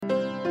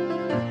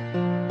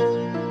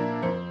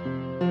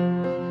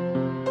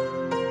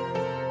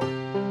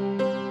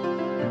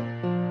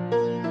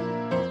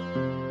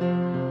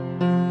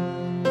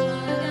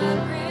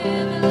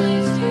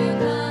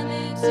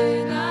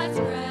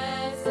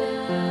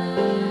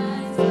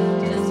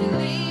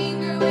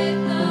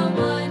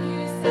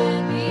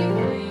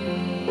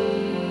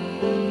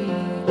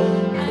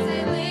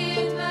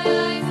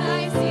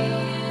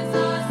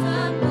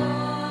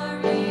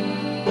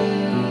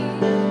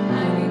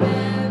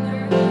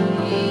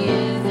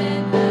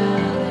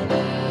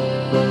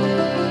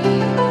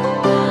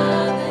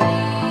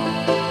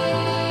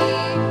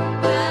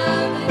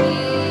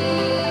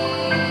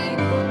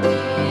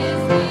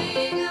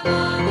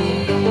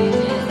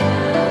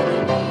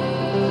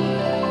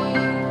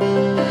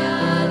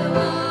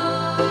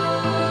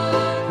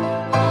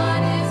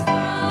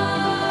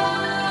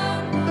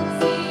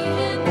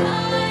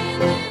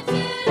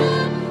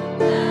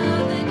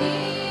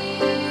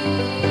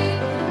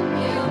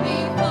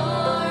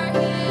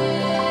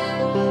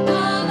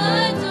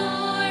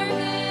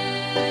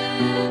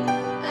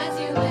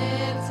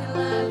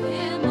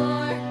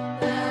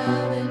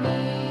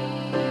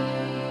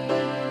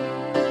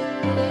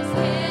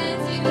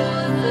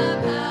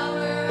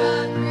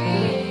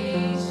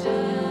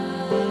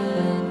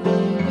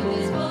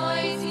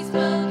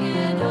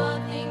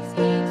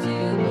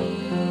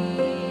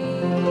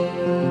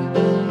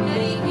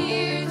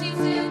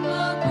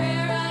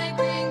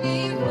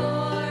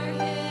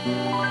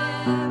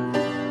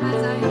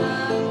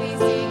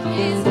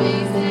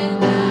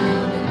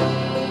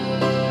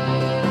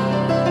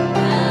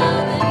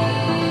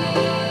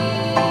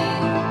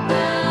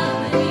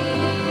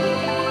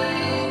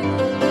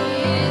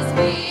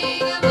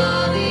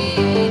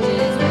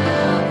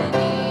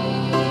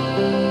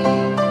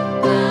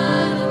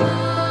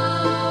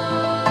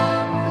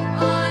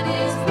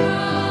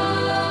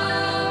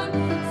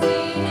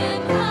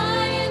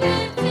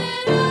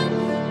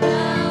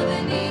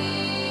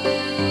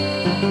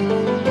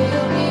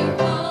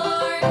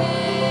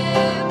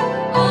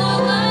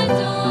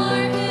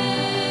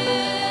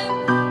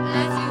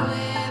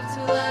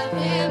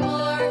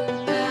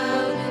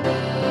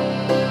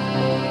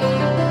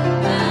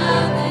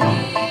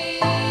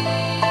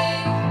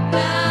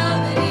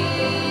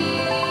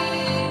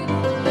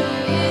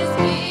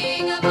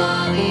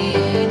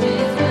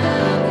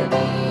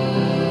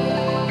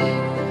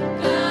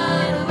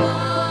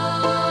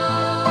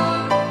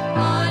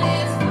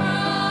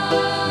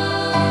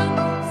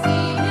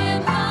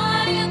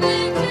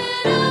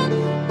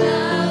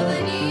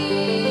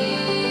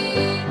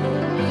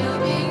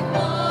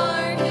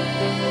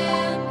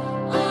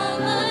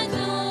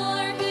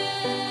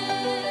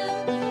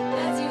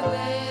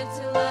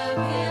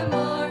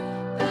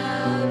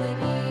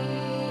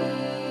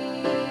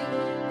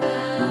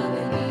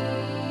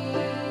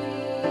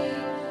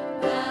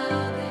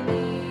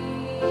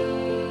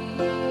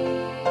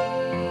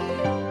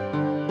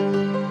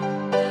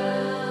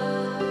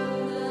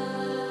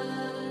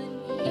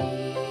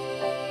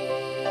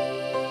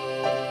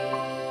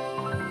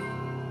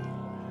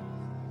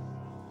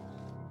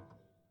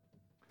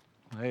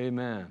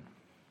Amen.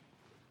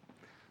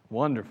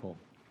 Wonderful.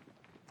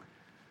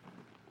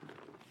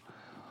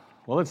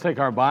 Well, let's take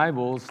our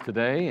Bibles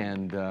today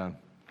and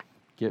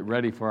get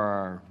ready for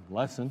our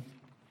lesson.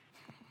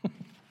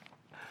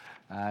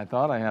 I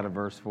thought I had a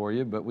verse for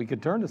you, but we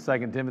could turn to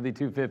 2 Timothy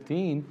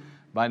 2:15.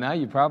 By now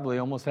you probably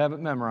almost have it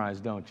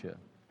memorized, don't you?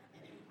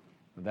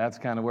 But that's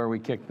kind of where we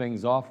kick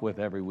things off with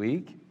every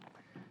week,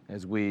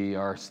 as we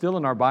are still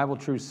in our Bible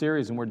Truth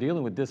series, and we're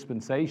dealing with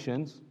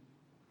dispensations.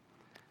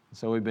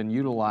 So we've been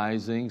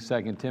utilizing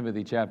 2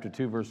 Timothy chapter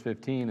 2, verse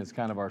 15 as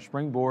kind of our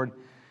springboard,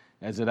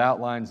 as it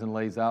outlines and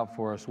lays out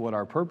for us what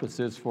our purpose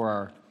is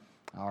for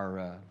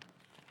our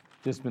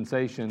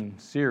dispensation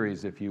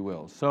series, if you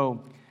will.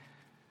 So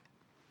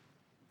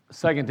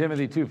 2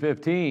 Timothy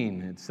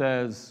 2:15, it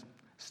says,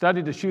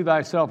 "Study to shew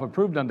thyself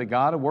approved unto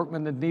God, a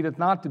workman that needeth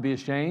not to be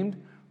ashamed,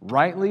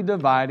 rightly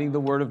dividing the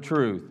word of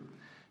truth."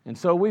 And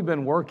so we've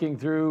been working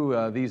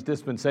through these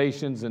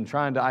dispensations and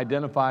trying to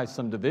identify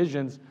some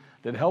divisions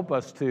that help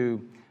us to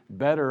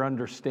better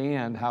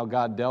understand how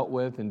God dealt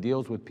with and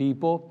deals with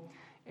people,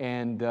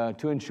 and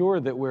to ensure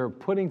that we're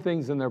putting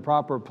things in their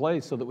proper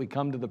place so that we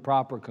come to the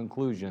proper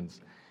conclusions.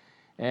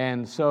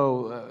 And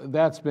so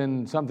that's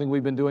been something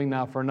we've been doing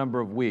now for a number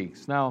of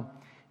weeks. Now,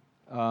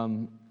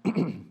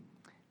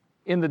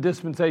 in the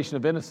dispensation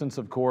of innocence,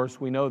 of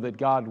course, we know that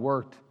God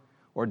worked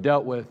or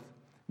dealt with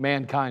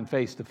mankind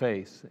face to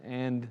face.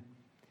 And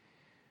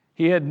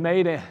He had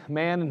made a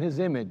man in His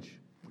image.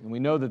 And we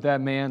know that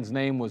that man's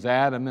name was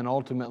Adam, and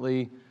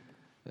ultimately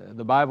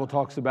the Bible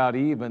talks about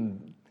Eve,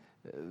 and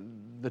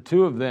the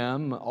two of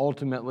them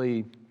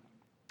ultimately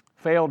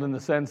failed in the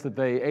sense that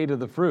they ate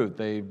of the fruit.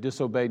 They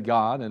disobeyed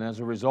God, and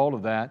as a result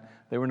of that,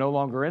 they were no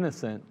longer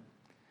innocent.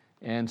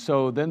 And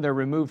so then they're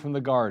removed from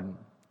the garden.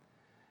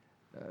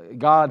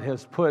 God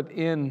has put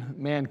in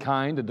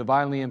mankind a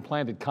divinely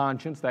implanted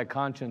conscience. That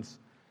conscience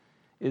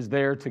is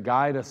there to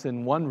guide us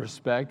in one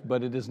respect,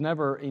 but it is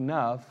never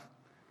enough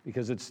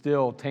because it's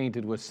still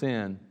tainted with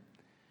sin.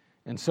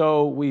 And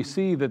so we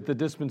see that the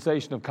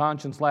dispensation of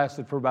conscience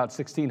lasted for about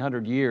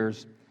 1,600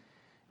 years.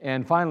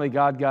 And finally,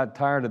 God got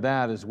tired of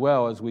that as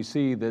well, as we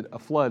see that a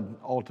flood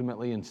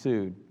ultimately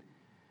ensued.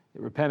 It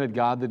repented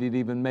God that He'd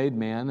even made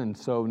man, and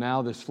so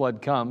now this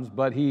flood comes.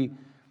 But He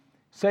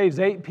saves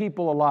 8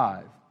 people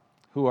alive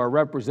who are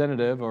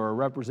representative or a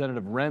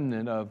representative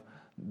remnant of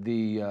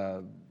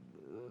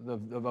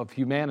of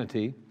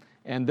humanity.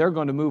 And they're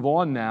going to move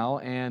on now,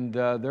 and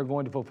they're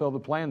going to fulfill the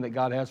plan that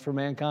God has for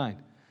mankind.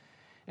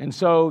 And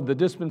so the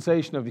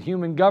dispensation of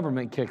human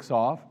government kicks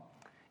off,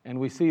 and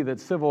we see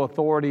that civil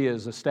authority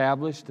is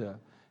established,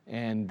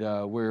 and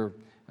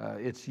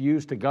it's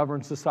used to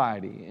govern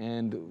society.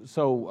 And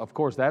so, of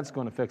course, that's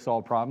going to fix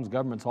all problems.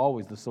 Government's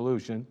always the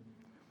solution.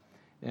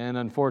 And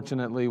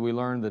unfortunately, we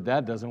learned that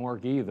that doesn't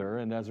work either,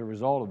 and as a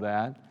result of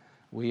that,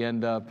 we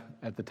end up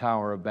at the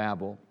Tower of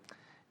Babel.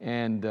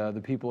 And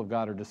the people of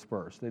God are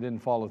dispersed. They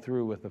didn't follow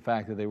through with the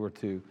fact that they were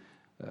to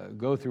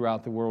go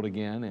throughout the world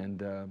again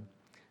and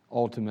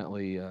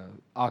ultimately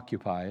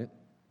occupy it.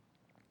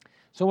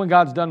 So when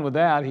God's done with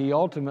that,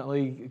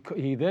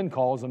 He then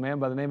calls a man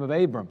by the name of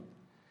Abram.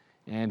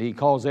 And He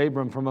calls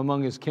Abram from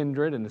among his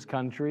kindred and his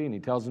country, and He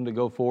tells him to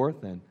go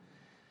forth. And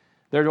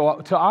they're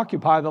to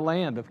occupy the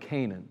land of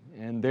Canaan.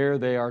 And there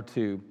they are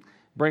to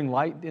bring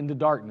light into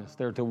darkness.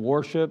 They're to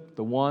worship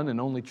the one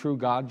and only true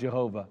God,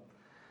 Jehovah.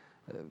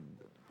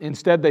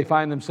 Instead, they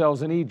find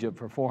themselves in Egypt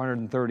for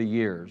 430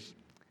 years.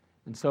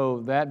 And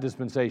so that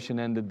dispensation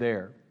ended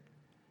there.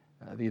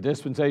 The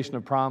dispensation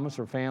of promise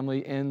or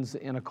family ends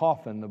in a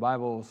coffin, the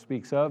Bible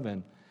speaks of,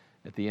 and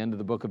at the end of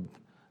the book of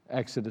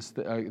Exodus,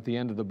 at the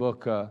end of the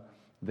book of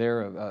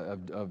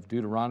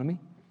Deuteronomy.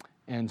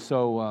 And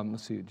so,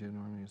 let's see,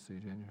 Deuteronomy.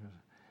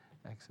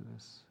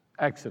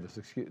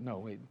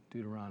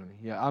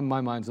 Yeah,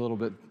 my mind's a little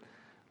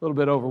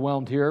bit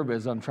overwhelmed here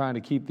as I'm trying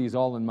to keep these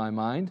all in my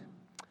mind.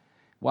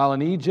 While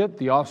in Egypt,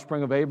 the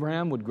offspring of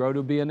Abraham would grow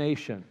to be a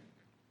nation.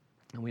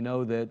 And we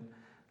know that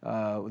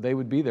they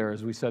would be there,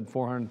 as we said,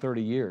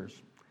 430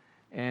 years.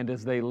 And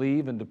as they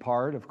leave and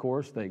depart, of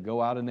course, they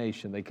go out a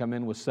nation. They come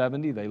in with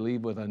 70, they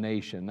leave with a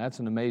nation. That's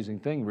an amazing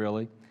thing,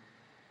 really.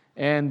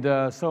 And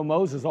so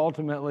Moses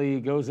ultimately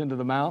goes into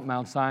the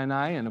Mount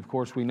Sinai, and of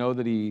course we know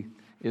that he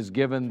is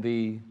given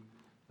the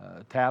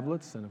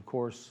tablets, and of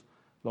course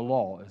the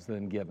law is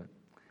then given.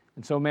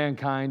 And so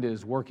mankind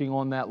is working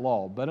on that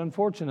law. But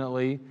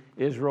unfortunately,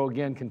 Israel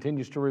again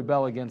continues to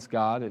rebel against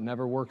God. It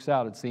never works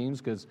out, it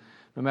seems, because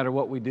no matter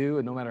what we do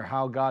and no matter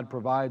how God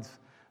provides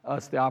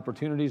us the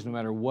opportunities, no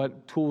matter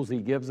what tools He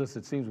gives us,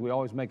 it seems we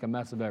always make a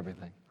mess of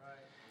everything. Right.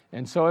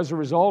 And so as a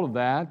result of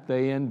that,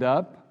 they end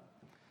up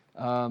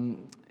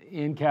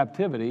in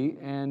captivity.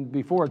 And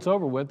before it's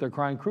over with, they're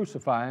crying,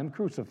 "Crucify Him,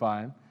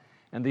 crucify Him."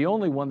 And the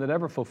only one that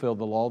ever fulfilled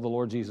the law, the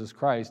Lord Jesus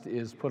Christ,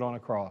 is put on a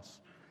cross.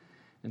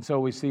 And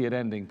so we see it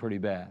ending pretty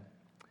bad.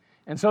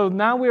 And so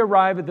now we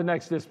arrive at the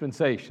next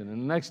dispensation.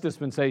 And the next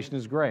dispensation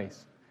is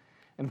grace.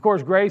 And of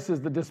course, grace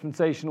is the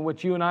dispensation in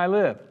which you and I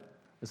live.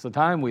 It's the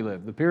time we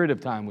live, the period of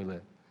time we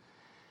live.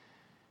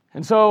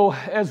 And so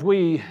as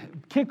we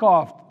kick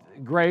off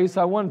grace,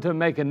 I wanted to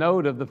make a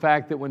note of the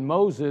fact that when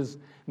Moses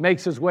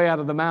makes his way out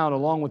of the mount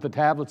along with the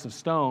tablets of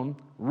stone,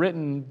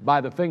 written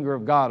by the finger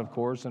of God, of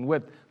course, and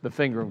with the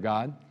finger of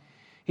God,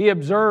 he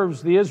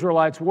observes the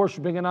Israelites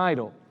worshiping an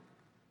idol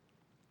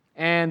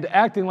and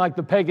acting like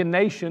the pagan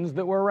nations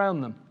that were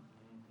around them.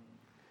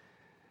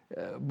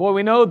 Boy,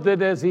 we know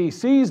that as he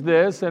sees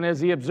this and as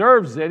he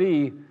observes it,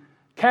 he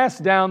casts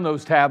down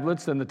those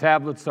tablets, and the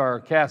tablets are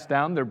cast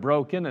down, they're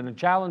broken, and a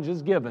challenge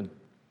is given.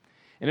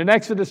 And in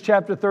Exodus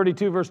chapter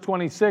 32, verse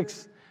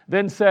 26,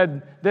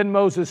 Then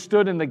Moses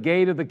stood in the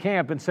gate of the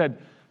camp and said,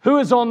 Who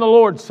is on the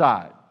Lord's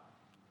side?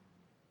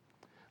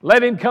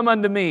 Let him come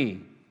unto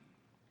me.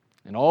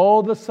 And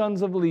all the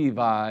sons of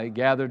Levi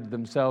gathered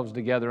themselves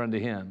together unto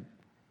him.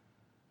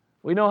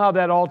 We know how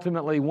that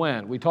ultimately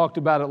went. We talked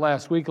about it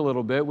last week a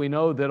little bit. We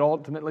know that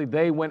ultimately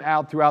they went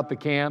out throughout the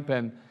camp,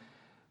 and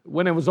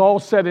when it was all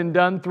said and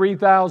done,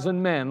 3,000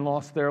 men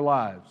lost their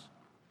lives.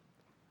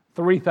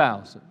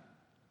 3,000.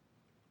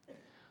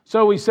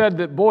 So we said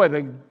that, boy,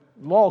 the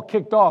law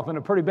kicked off in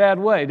a pretty bad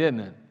way,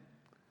 didn't it?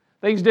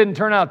 Things didn't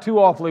turn out too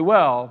awfully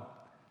well.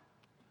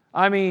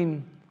 I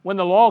mean, when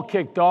the law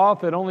kicked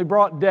off, it only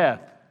brought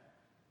death.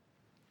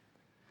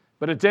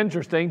 But it's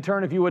interesting.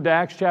 Turn, if you would, to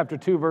Acts chapter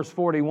 2, verse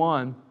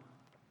 41.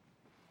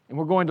 And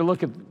we're going to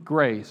look at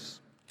grace.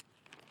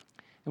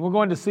 And we're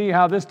going to see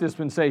how this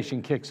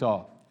dispensation kicks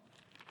off.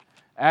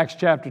 Acts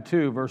chapter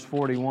 2, verse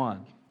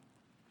 41.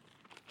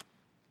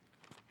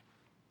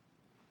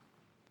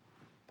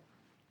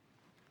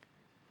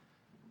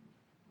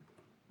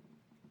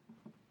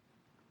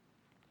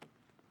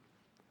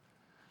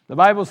 The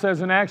Bible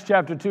says in Acts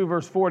chapter 2,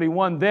 verse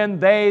 41, Then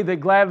they that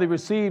gladly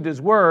received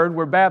his word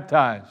were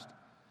baptized.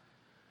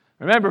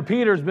 Remember,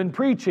 Peter's been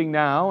preaching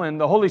now, and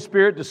the Holy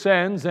Spirit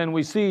descends, and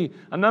we see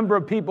a number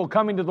of people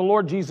coming to the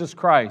Lord Jesus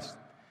Christ.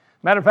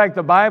 Matter of fact,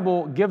 the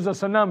Bible gives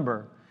us a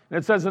number. And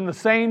it says, In the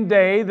same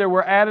day there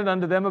were added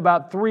unto them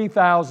about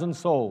 3,000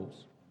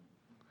 souls.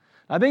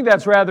 I think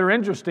that's rather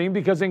interesting,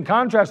 because in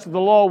contrast to the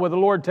law where the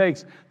Lord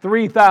takes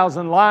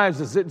 3,000 lives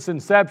as its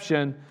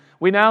inception,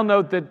 we now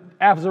note that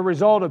as a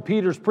result of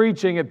Peter's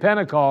preaching at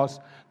Pentecost,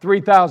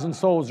 3,000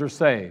 souls are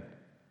saved.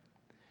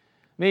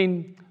 I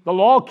mean, the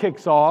law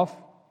kicks off,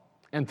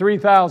 and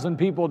 3,000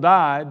 people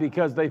die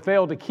because they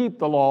failed to keep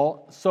the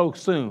law so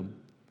soon.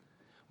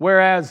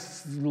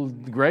 Whereas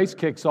grace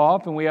kicks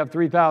off, and we have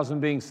 3,000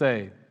 being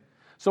saved.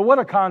 So what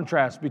a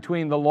contrast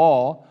between the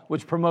law,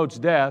 which promotes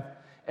death,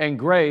 and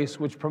grace,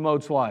 which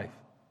promotes life.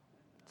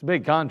 It's a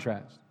big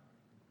contrast.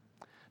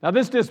 Now,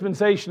 this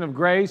dispensation of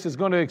grace is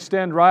going to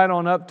extend right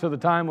on up to the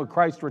time when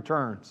Christ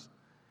returns.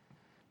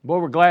 Boy,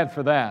 we're glad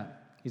for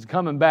that. He's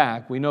coming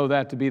back. We know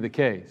that to be the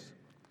case.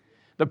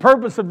 The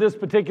purpose of this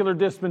particular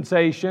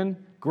dispensation,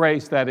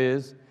 grace that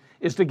is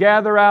to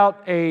gather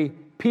out a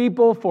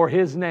people for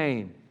His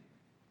name.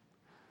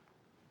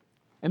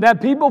 And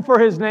that people for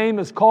His name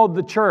is called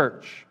the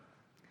church.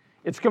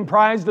 It's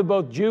comprised of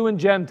both Jew and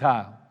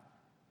Gentile.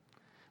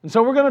 And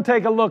so we're going to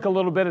take a look a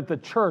little bit at the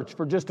church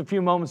for just a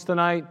few moments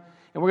tonight.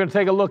 And we're going to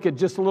take a look at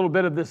just a little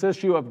bit of this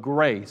issue of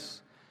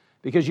grace,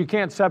 because you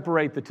can't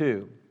separate the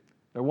two.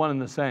 They're one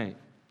and the same.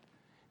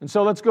 And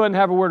so let's go ahead and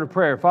have a word of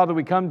prayer. Father,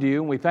 we come to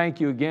you and we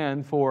thank you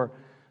again for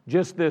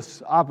just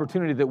this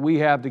opportunity that we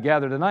have to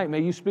gather tonight.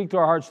 May you speak to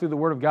our hearts through the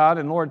Word of God.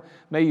 And Lord,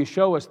 may you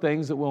show us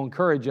things that will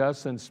encourage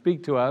us and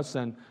speak to us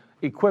and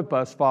equip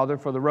us, Father,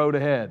 for the road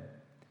ahead.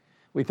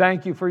 We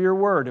thank you for your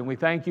Word, and we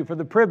thank you for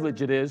the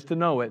privilege it is to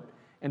know it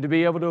and to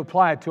be able to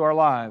apply it to our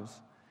lives.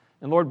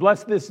 And Lord,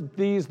 bless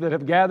these that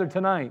have gathered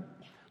tonight.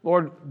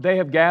 Lord, they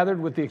have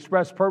gathered with the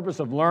express purpose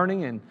of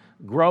learning and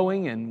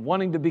growing and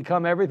wanting to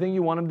become everything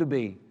you want them to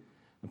be.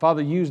 And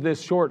Father, use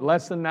this short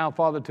lesson now,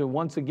 Father, to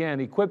once again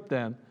equip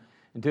them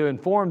and to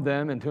inform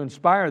them and to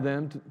inspire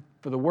them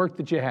for the work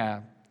that you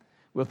have.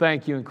 We'll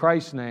thank you in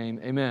Christ's name.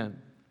 Amen.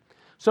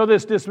 So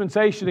this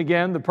dispensation,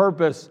 again, the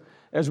purpose,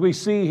 as we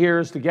see here,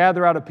 is to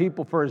gather out a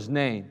people for His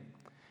name.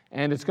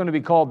 And it's going to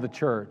be called the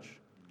church.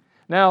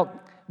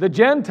 Now, the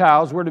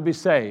Gentiles were to be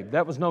saved.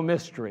 That was no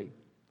mystery.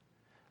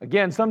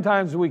 Again,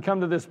 sometimes we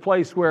come to this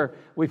place where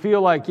we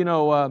feel like,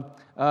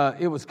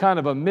 it was kind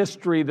of a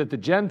mystery that the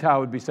Gentile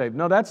would be saved.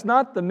 No, that's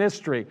not the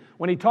mystery.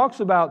 When he talks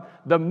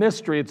about the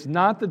mystery, it's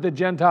not that the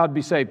Gentile would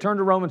be saved. Turn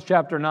to Romans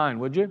chapter 9,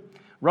 would you?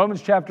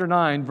 Romans chapter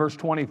 9, verse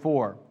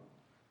 24.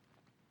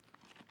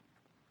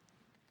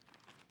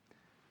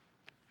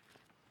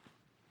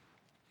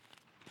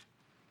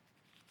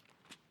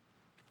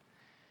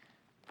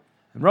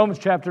 In Romans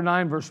chapter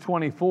 9, verse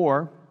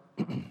 24,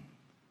 the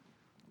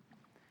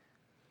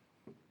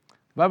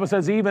Bible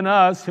says, Even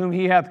us, whom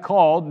He hath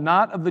called,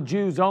 not of the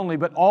Jews only,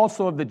 but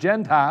also of the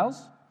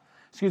Gentiles.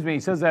 Excuse me, he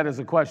says that as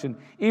a question.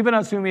 Even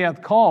us, whom He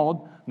hath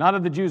called, not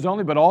of the Jews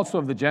only, but also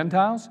of the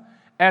Gentiles.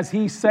 As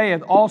He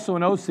saith also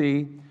in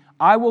OC,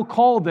 I will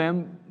call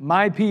them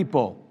my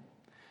people.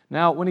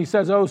 Now, when he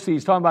says OC,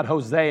 he's talking about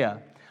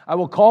Hosea. I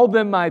will call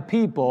them my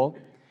people,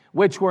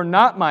 which were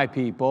not my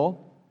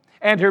people,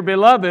 and her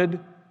beloved,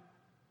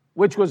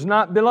 which was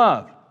not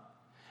beloved.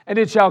 And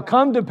it shall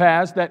come to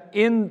pass that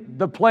in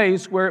the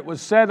place where it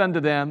was said unto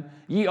them,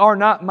 Ye are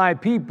not my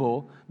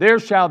people, there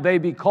shall they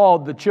be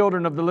called the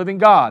children of the living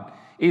God.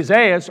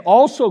 Esaias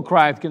also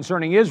crieth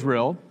concerning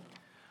Israel,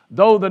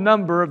 Though the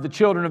number of the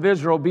children of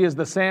Israel be as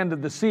the sand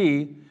of the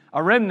sea,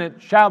 a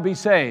remnant shall be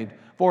saved.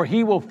 For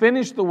he will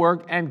finish the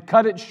work and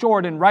cut it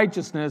short in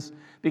righteousness,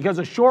 because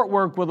a short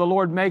work will the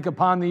Lord make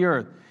upon the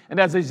earth. And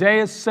as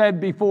Isaiah said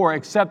before,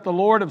 except the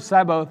Lord of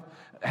Sabaoth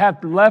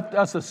hath left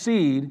us a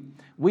seed,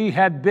 we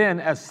had been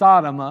as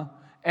Sodom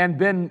and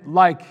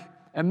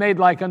made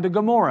like unto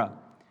Gomorrah.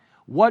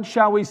 What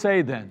shall we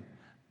say then?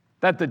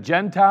 That the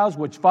Gentiles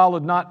which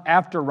followed not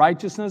after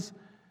righteousness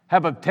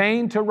have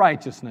obtained to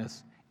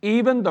righteousness,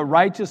 even the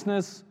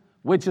righteousness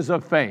which is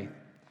of faith.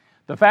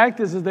 The fact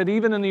is that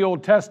even in the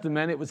Old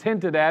Testament, it was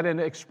hinted at and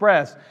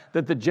expressed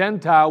that the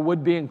Gentile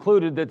would be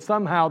included, that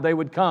somehow they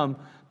would come,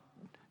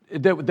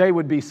 that they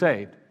would be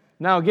saved.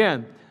 Now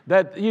again,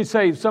 that you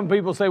say, some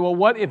people say, well,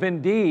 what if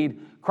indeed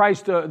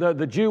Christ,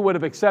 the Jew would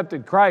have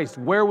accepted Christ?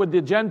 Where would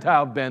the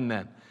Gentile have been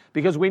then?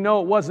 Because we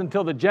know it wasn't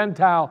until the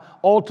Gentile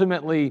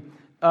ultimately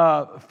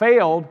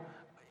failed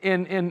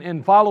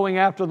in following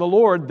after the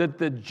Lord that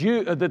the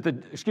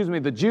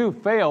Jew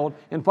failed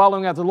in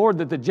following after the Lord,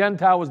 that the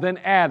Gentile was then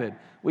added.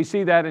 We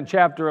see that in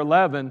chapter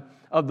 11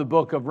 of the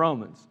book of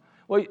Romans.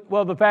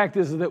 Well, the fact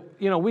is that,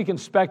 we can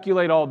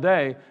speculate all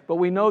day, but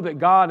we know that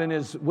God in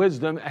His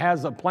wisdom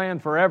has a plan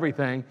for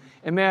everything.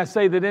 And may I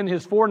say that in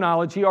His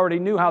foreknowledge, He already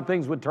knew how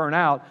things would turn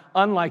out,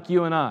 unlike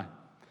you and I.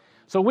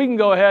 So we can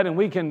go ahead and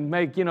we can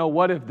make,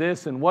 what if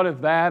this and what if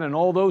that and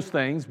all those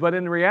things. But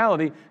in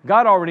reality,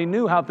 God already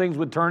knew how things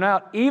would turn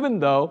out, even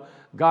though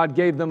God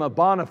gave them a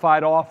bona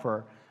fide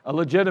offer, a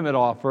legitimate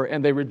offer,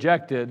 and they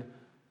rejected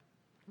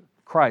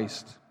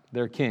Christ,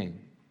 their King.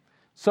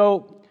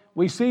 So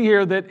we see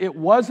here that it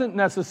wasn't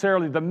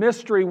necessarily, the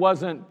mystery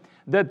wasn't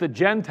that the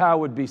Gentile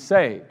would be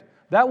saved.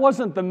 That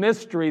wasn't the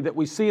mystery that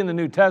we see in the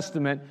New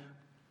Testament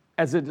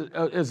as it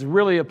is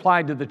really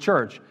applied to the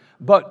church.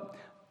 But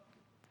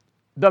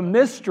the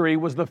mystery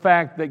was the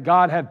fact that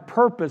God had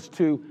purpose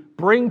to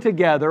bring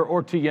together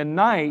or to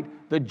unite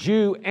the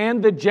Jew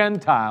and the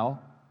Gentile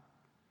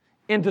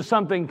into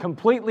something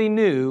completely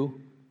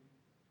new,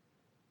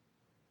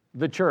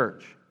 the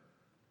church,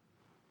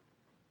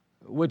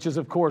 which is,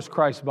 of course,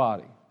 Christ's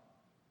body.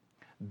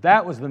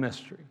 That was the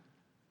mystery.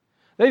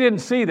 They didn't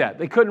see that.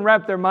 They couldn't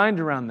wrap their mind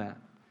around that.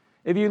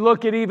 If you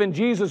look at even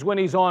Jesus when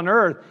He's on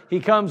earth, He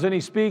comes and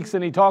He speaks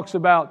and He talks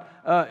about,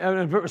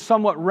 in a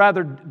somewhat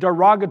rather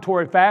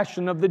derogatory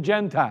fashion, of the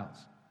Gentiles.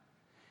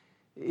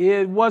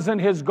 It wasn't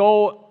His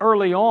goal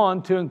early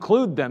on to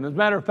include them. As a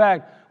matter of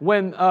fact,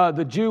 when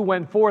the Jew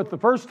went forth the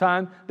first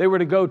time, they were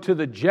to go to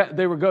the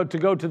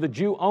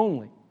Jew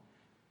only.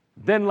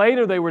 Then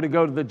later they were to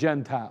go to the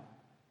Gentile.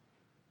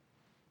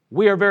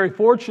 We are very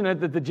fortunate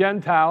that the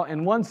Gentile,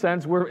 in one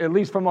sense, at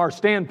least from our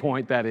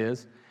standpoint, that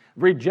is,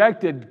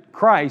 rejected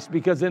Christ,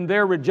 because in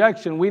their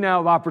rejection we now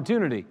have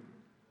opportunity.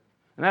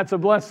 And that's a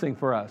blessing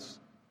for us.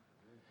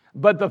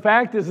 But the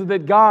fact is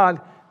that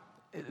God,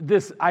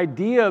 this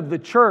idea of the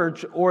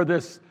church, or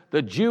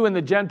the Jew and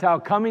the Gentile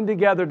coming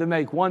together to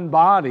make one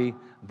body,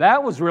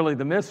 that was really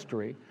the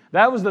mystery.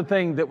 That was the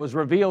thing that was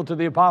revealed to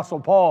the Apostle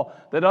Paul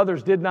that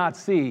others did not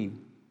see.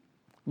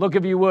 Look,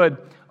 if you would,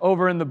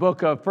 over in the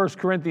book of 1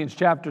 Corinthians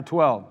chapter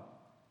 12.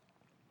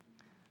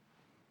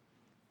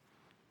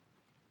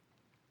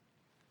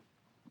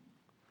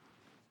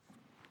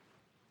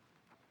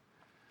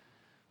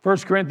 1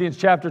 Corinthians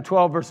chapter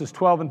 12, verses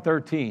 12 and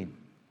 13.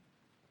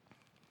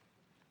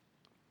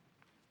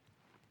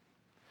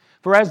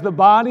 For as the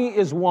body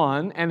is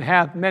one, and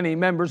hath many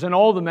members, and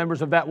all the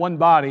members of that one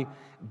body,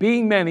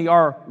 being many,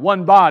 are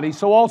one body,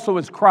 so also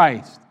is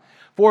Christ.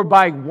 For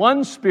by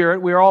one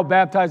Spirit we are all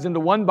baptized into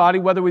one body,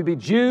 whether we be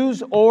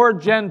Jews or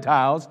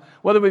Gentiles,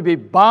 whether we be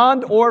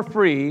bond or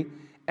free,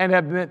 and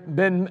have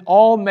been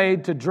all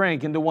made to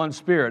drink into one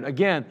Spirit.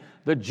 Again,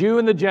 the Jew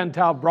and the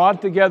Gentile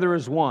brought together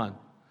as one.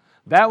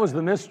 That was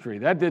the mystery.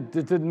 That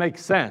didn't make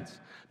sense.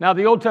 Now,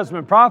 the Old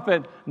Testament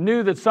prophet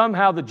knew that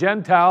somehow the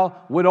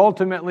Gentile would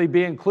ultimately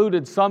be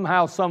included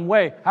somehow, some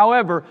way.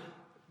 However,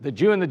 the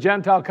Jew and the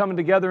Gentile coming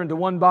together into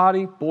one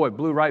body, boy, it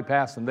blew right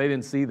past them. They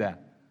didn't see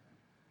that.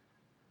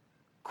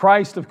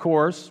 Christ, of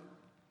course,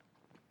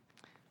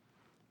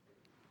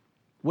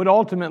 would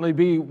ultimately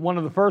be one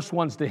of the first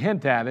ones to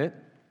hint at it.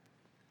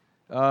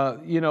 Look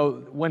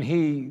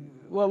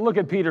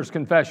at Peter's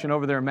confession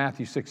over there in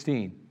Matthew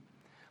 16.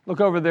 Look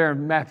over there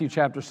in Matthew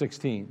chapter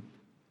 16.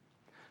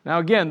 Now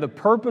again, the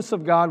purpose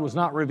of God was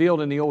not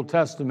revealed in the Old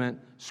Testament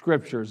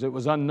scriptures. It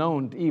was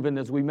unknown, even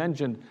as we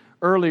mentioned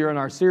earlier in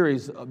our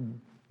series,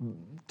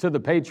 to the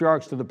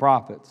patriarchs, to the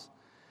prophets.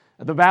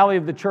 The valley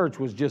of the church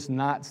was just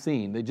not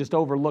seen. They just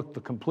overlooked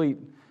the complete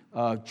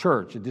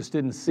church. It just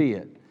didn't see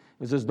it. It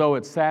was as though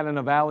it sat in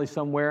a valley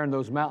somewhere and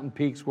those mountain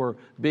peaks were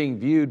being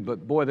viewed,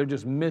 but boy, they're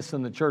just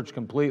missing the church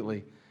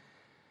completely.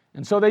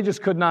 And so they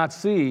just could not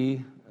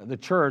see the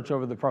church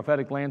over the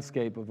prophetic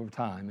landscape of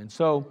time. And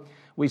so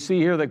we see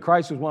here that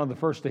Christ was one of the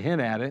first to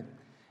hint at it,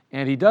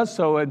 and He does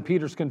so in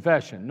Peter's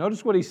confession.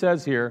 Notice what he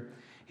says here.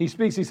 he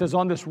speaks, he says,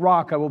 on this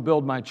rock I will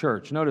build my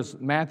church. Notice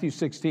Matthew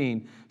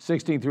 16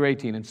 through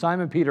 18. And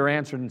Simon Peter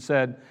answered and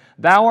said,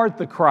 Thou art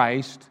the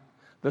Christ,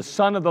 the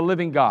Son of the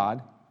living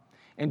God.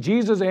 And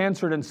Jesus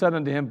answered and said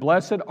unto him,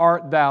 Blessed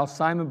art thou,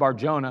 Simon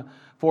Bar-Jonah,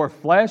 for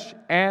flesh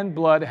and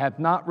blood hath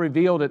not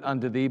revealed it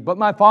unto thee, but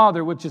my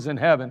Father which is in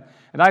heaven.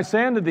 And I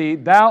say unto thee,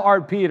 Thou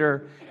art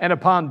Peter, and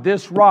upon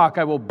this rock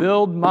I will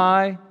build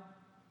my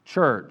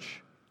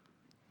church,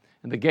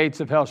 and the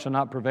gates of hell shall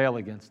not prevail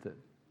against it.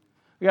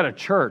 We got a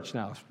church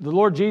now. The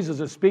Lord Jesus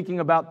is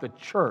speaking about the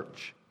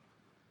church.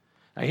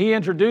 Now, He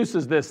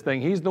introduces this thing.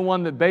 He's the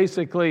one that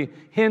basically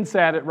hints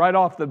at it right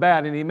off the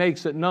bat, and He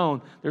makes it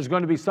known. There's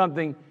going to be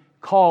something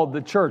called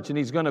the church, and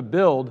He's going to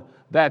build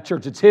that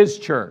church. It's His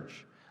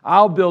church.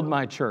 I'll build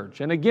my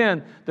church. And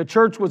again, the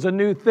church was a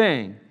new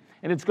thing,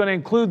 and it's going to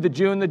include the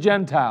Jew and the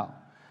Gentile.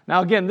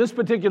 Now again, this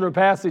particular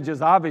passage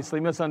is obviously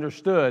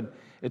misunderstood.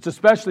 It's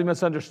especially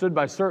misunderstood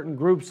by certain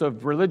groups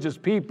of religious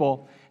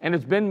people, and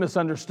it's been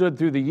misunderstood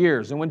through the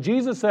years. And when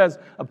Jesus says,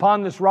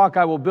 upon this rock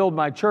I will build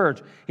my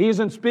church, He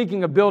isn't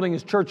speaking of building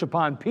His church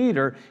upon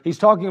Peter. He's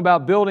talking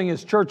about building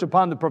His church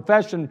upon the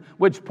profession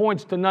which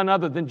points to none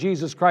other than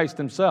Jesus Christ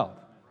Himself.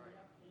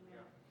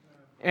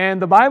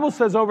 And the Bible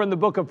says over in the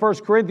book of 1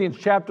 Corinthians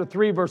chapter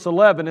 3, verse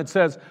 11, it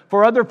says,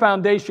 For other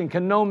foundation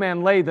can no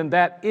man lay than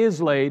that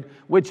is laid,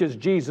 which is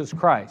Jesus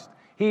Christ.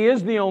 He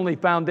is the only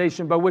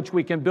foundation by which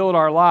we can build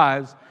our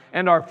lives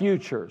and our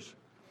futures.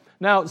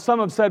 Now, some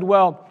have said,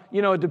 well,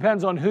 it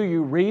depends on who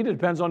you read. It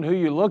depends on who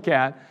you look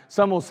at.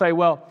 Some will say,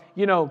 well,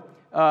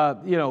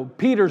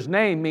 Peter's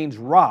name means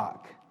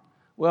rock.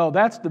 Well,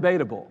 that's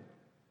debatable.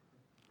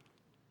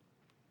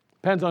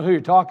 Depends on who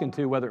you're talking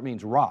to, whether it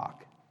means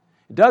rock.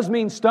 It does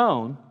mean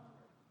stone,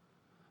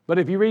 but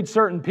if you read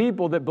certain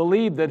people that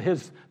believe that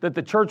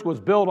the church was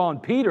built on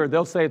Peter,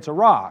 they'll say it's a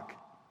rock.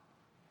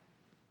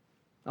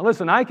 Now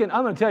listen, I'm going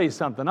to tell you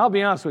something. I'll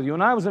be honest with you.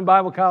 When I was in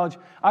Bible college,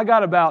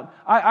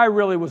 I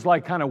really was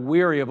like kind of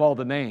weary of all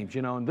the names,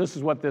 and this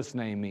is what this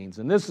name means,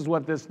 and this is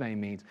what this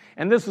name means,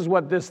 and this is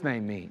what this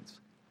name means.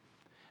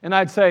 And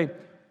I'd say,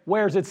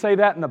 where does it say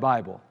that in the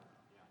Bible?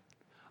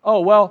 Oh,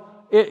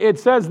 well, it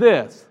says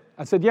this.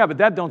 I said, yeah, but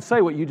that don't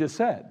say what you just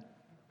said.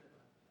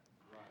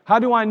 How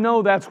do I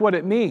know that's what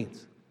it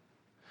means?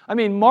 I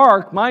mean,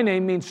 Mark, my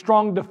name means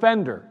strong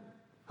defender.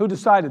 Who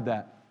decided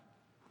that?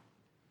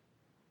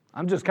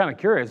 I'm just kind of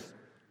curious.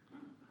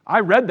 I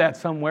read that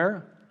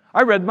somewhere.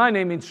 I read my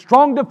name means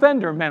strong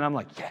defender. Man, I'm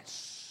like,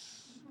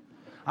 yes,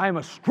 I am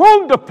a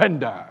strong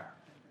defender.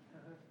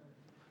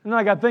 And then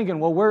I got thinking,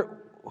 well,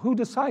 who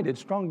decided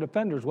strong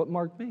defender is what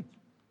Mark means?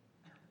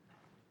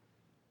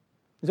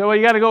 So, well,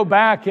 you got to go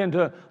back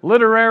into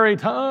literary,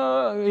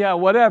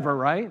 whatever,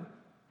 right?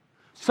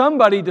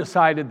 Somebody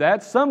decided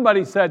that.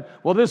 Somebody said,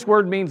 well, this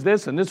word means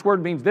this, and this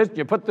word means this.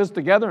 You put this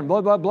together, and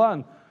blah, blah, blah.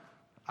 And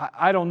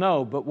I don't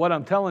know, but what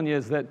I'm telling you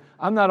is that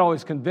I'm not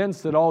always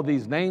convinced that all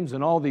these names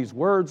and all these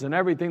words and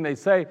everything they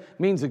say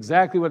means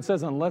exactly what it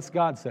says unless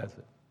God says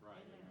it.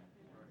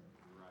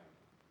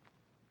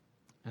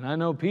 And I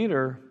know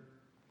Peter,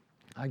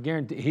 I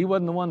guarantee, he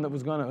wasn't the one that they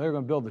were going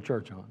to build the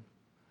church on.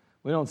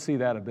 We don't see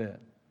that a bit.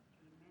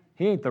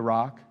 He ain't the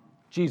rock.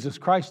 Jesus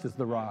Christ is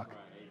the rock.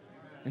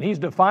 And He's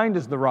defined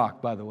as the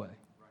rock, by the way.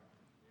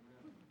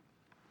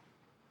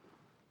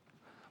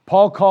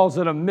 Paul calls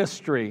it a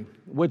mystery,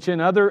 which in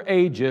other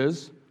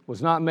ages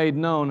was not made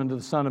known unto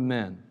the Son of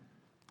Men.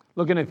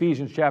 Look in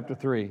Ephesians chapter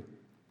 3.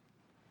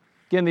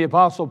 Again, the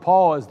Apostle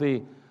Paul is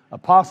the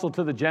apostle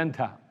to the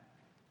Gentile.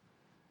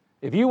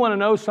 If you want to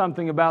know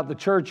something about the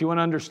church, you want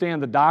to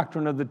understand the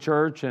doctrine of the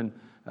church and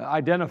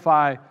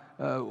identify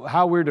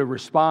how we're to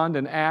respond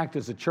and act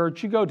as a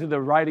church, you go to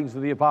the writings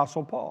of the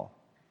Apostle Paul.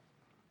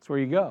 That's where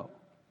you go.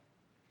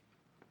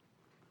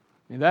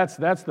 And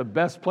that's the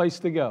best place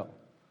to go.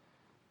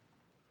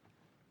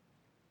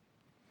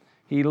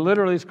 He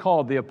literally is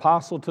called the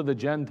apostle to the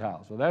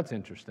Gentiles. Well, that's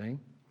interesting.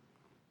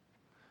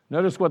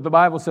 Notice what the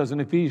Bible says in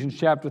Ephesians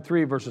chapter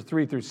 3, verses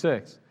 3 through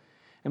 6.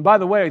 And by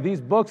the way,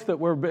 these books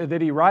that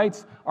he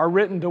writes are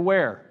written to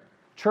where?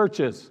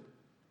 Churches.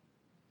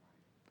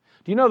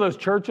 Do you know those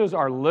churches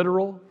are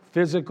literal,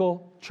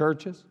 physical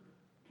churches?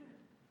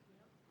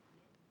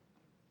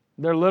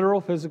 They're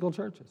literal, physical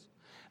churches.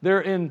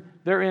 They're in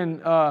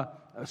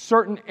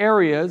certain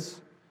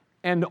areas,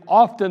 and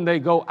often they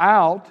go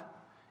out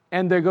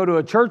and they go to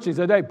a church. They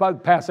say, hey,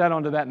 pass that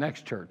on to that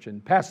next church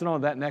and pass it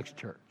on to that next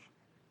church.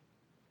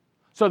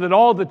 So that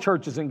all the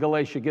churches in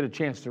Galatia get a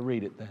chance to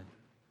read it then.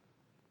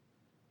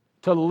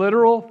 To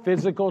literal,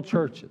 physical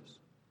churches.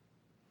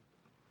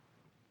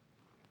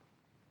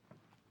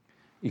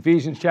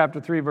 Ephesians chapter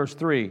 3, verse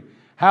 3.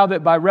 How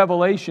that by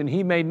revelation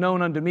He made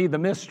known unto me the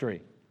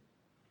mystery.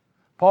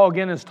 Paul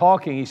again is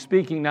talking. He's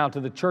speaking now to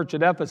the church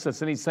at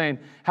Ephesus, and he's saying,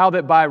 how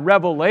that by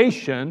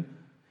revelation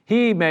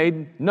He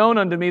made known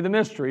unto me the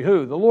mystery.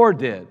 Who? The Lord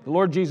did. The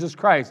Lord Jesus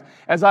Christ.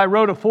 As I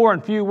wrote afore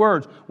in few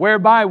words,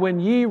 whereby when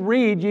ye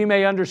read, ye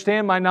may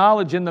understand my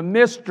knowledge in the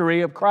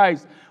mystery of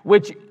Christ,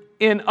 which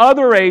in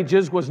other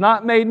ages was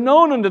not made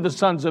known unto the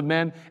sons of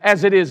men,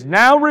 as it is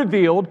now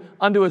revealed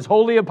unto His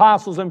holy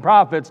apostles and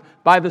prophets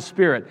by the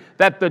Spirit,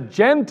 that the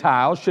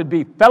Gentiles should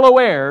be fellow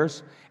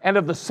heirs and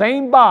of the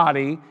same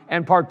body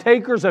and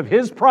partakers of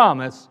His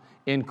promise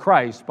in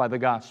Christ by the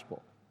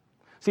gospel.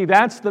 See,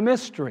 that's the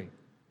mystery.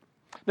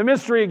 The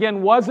mystery,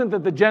 again, wasn't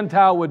that the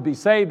Gentile would be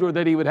saved or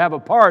that he would have a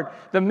part.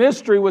 The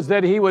mystery was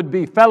that he would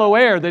be fellow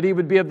heir, that he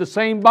would be of the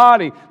same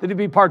body, that he'd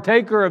be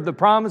partaker of the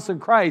promise of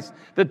Christ,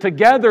 that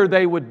together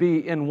they would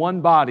be in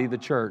one body, the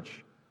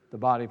church, the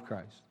body of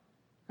Christ.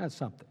 That's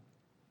something.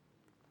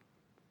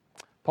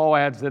 Paul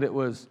adds that it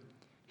was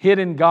hid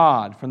in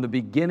God from the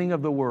beginning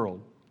of the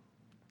world.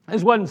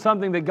 This wasn't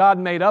something that God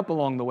made up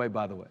along the way,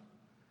 by the way.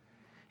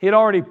 He had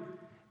already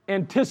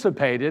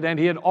anticipated and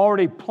He had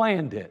already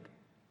planned it.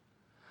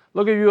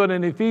 Look at you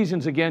in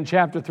Ephesians again,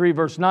 chapter 3,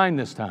 verse 9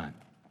 this time.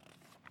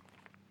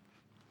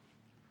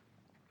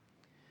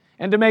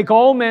 And to make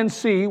all men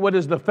see what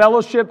is the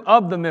fellowship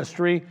of the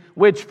mystery,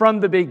 which from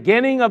the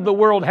beginning of the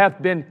world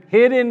hath been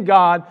hid in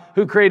God,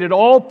 who created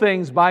all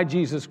things by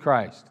Jesus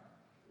Christ.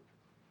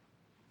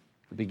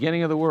 The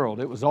beginning of the world,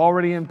 it was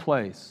already in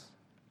place.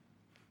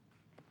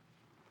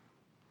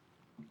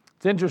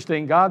 It's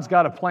interesting, God's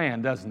got a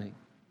plan, doesn't He?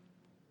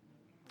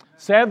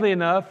 Sadly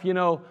enough,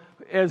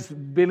 as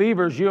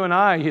believers, you and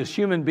I, as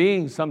human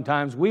beings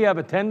sometimes, we have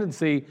a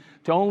tendency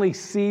to only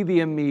see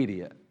the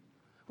immediate.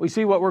 We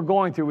see what we're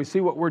going through. We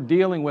see what we're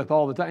dealing with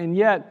all the time. And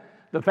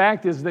yet, the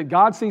fact is that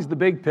God sees the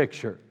big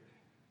picture.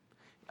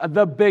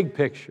 The big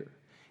picture.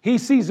 He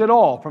sees it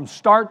all from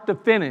start to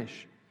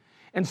finish.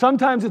 And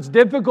sometimes it's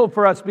difficult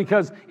for us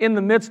because in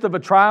the midst of a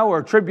trial or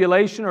a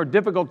tribulation or a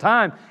difficult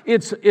time,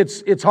 it's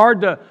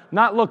hard to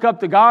not look up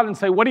to God and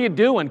say, "What are you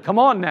doing? Come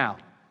on now.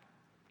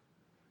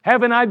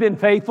 Haven't I been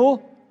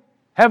faithful?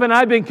 Haven't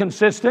I been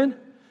consistent?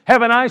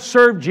 Haven't I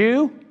served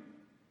you?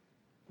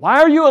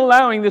 Why are you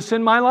allowing this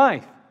in my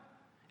life?"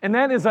 And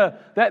that is that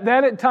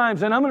at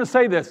times, and I'm going to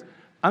say this,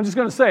 I'm just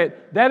going to say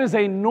it, that is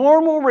a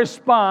normal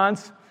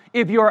response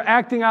if you are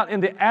acting out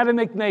in the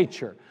Adamic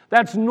nature.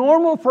 That's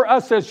normal for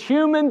us as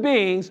human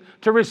beings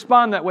to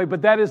respond that way,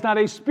 but that is not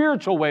a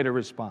spiritual way to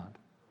respond.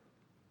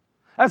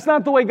 That's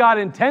not the way God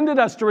intended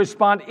us to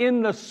respond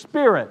in the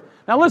Spirit.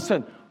 Now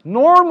listen,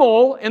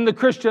 normal in the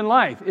Christian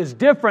life is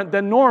different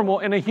than normal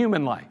in a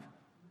human life.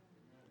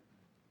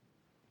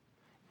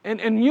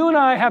 And you and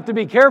I have to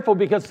be careful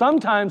because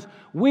sometimes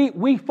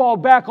we fall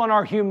back on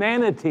our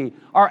humanity,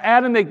 our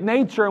Adamic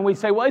nature, and we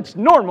say, well, it's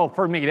normal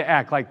for me to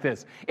act like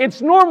this.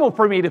 It's normal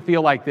for me to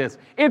feel like this.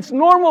 It's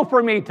normal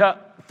for me to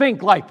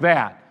think like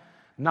that.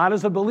 Not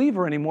as a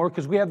believer anymore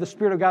because we have the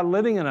Spirit of God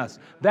living in us.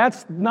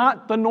 That's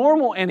not the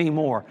normal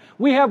anymore.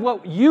 We have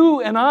what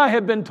you and I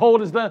have been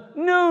told is the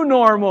new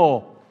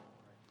normal.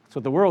 That's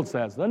what the world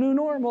says, the new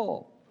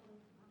normal.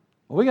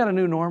 Well, we got a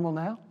new normal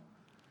now.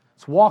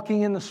 It's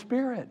walking in the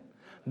Spirit,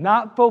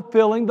 not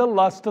fulfilling the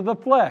lust of the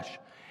flesh.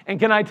 And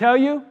can I tell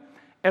you,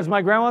 as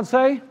my grandma would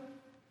say,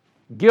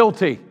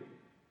 guilty.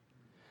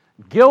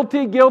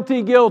 Guilty,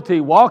 guilty,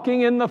 guilty,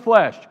 walking in the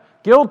flesh.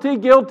 Guilty,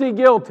 guilty,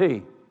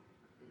 guilty.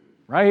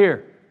 Right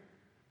here.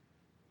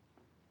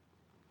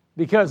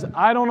 Because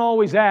I don't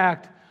always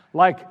act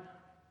like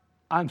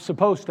I'm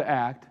supposed to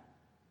act.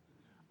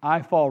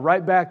 I fall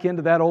right back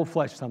into that old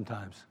flesh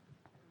sometimes.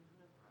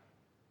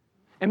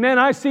 And man,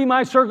 I see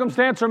my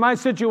circumstance or my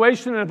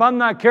situation, and if I'm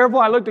not careful,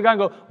 I look to God and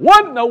go,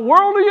 what in the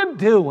world are you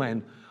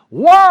doing?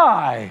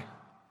 Why?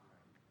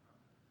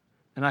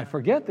 And I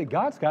forget that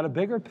God's got a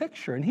bigger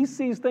picture, and He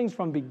sees things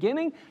from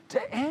beginning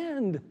to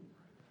end.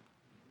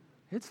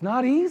 It's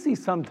not easy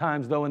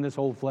sometimes, though, in this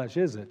old flesh,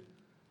 is it?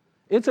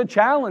 It's a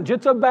challenge.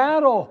 It's a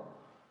battle.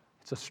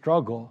 It's a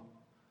struggle.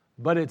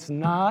 But it's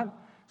not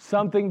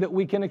something that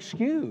we can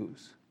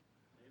excuse.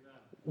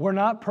 We're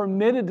not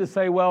permitted to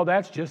say, well,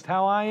 that's just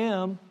how I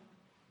am.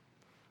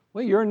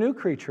 Well, you're a new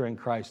creature in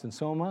Christ, and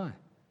so am I.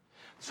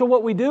 So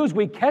what we do is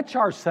we catch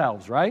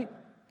ourselves, right?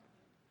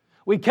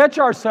 We catch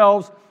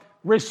ourselves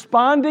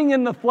responding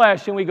in the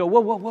flesh, and we go,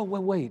 whoa,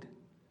 wait.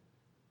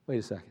 Wait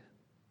a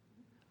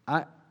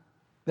second.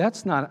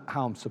 That's not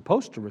how I'm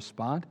supposed to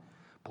respond.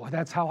 Boy,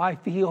 that's how I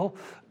feel.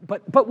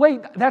 But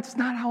wait, that's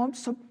not how I'm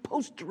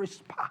supposed to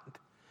respond.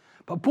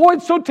 But boy,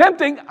 it's so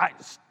tempting.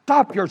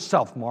 Stop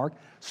yourself, Mark.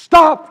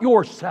 Stop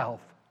yourself.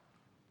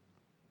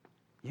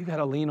 You got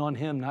to lean on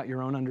Him, not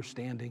your own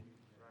understanding.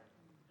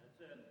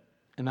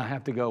 And I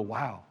have to go,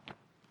 wow.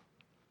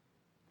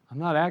 I'm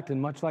not acting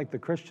much like the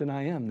Christian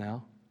I am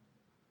now.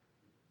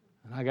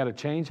 And I got to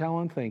change how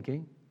I'm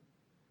thinking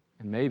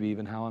and maybe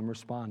even how I'm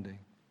responding.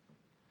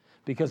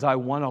 Because I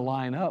want to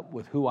line up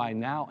with who I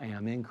now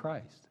am in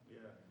Christ. Yeah,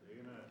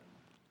 amen.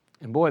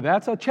 And boy,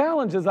 that's a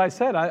challenge, as I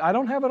said. I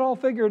don't have it all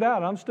figured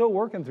out. I'm still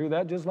working through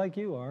that just like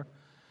you are.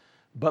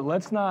 But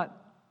let's not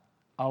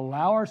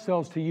allow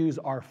ourselves to use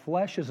our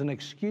flesh as an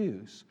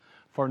excuse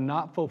for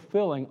not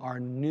fulfilling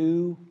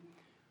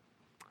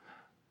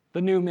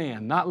the new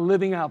man, not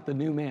living out the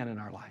new man in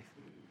our life.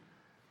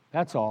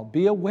 That's all.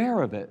 Be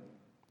aware of it.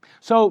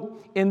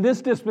 So, in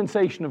this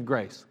dispensation of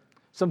grace,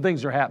 Some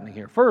things are happening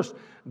here. First,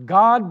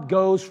 God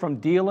goes from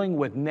dealing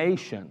with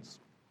nations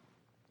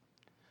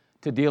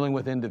to dealing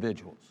with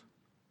individuals.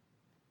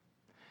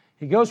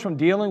 He goes from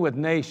dealing with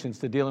nations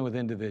to dealing with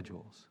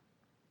individuals.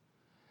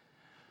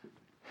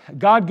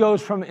 God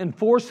goes from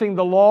enforcing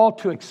the law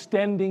to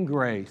extending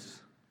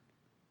grace.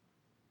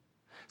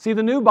 See,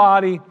 the new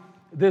body,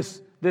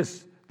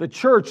 the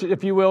church,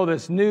 if you will,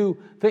 this new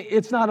thing,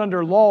 it's not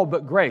under law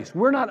but grace.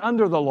 We're not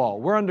under the law.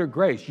 We're under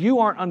grace. You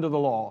aren't under the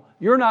law.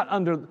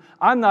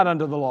 I'm not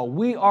under the law.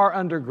 We are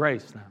under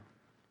grace now.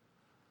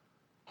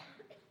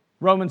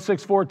 Romans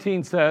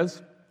 6:14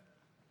 says,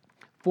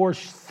 "For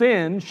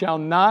sin shall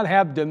not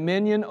have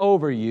dominion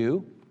over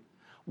you."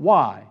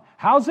 Why?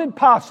 How's it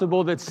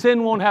possible that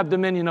sin won't have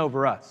dominion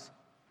over us?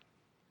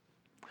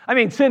 I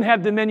mean, sin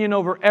had dominion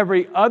over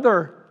every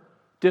other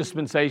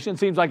dispensation. It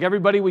seems like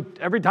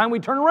every time we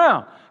turn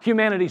around,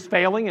 humanity's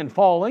failing and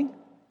falling.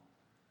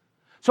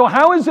 So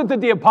how is it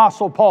that the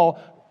Apostle Paul,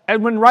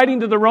 and when writing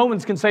to the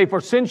Romans, can say, "For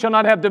sin shall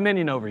not have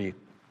dominion over you"?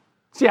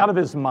 Is he out of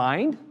his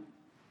mind?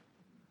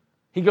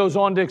 He goes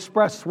on to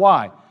express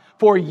why.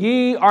 "For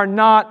ye are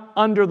not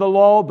under the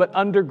law, but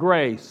under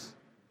grace.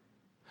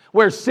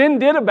 Where sin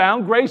did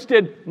abound, grace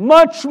did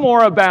much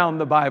more abound,"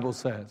 the Bible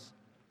says.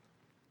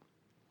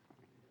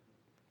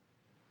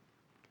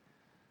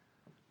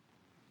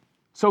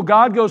 So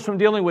God goes from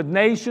dealing with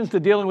nations to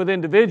dealing with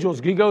individuals.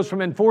 He goes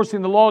from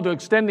enforcing the law to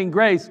extending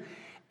grace.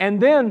 And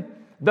then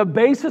the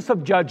basis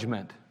of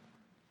judgment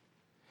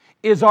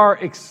is our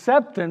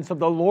acceptance of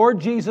the Lord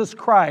Jesus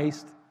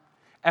Christ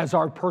as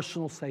our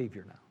personal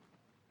Savior now.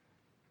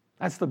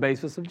 That's the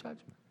basis of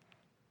judgment.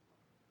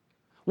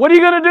 What are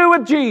you going to do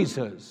with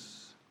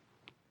Jesus?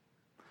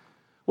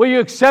 Will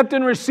you accept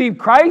and receive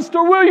Christ,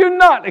 or will you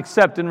not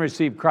accept and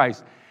receive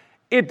Christ?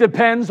 It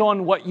depends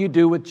on what you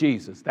do with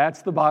Jesus.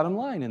 That's the bottom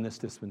line in this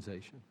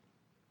dispensation.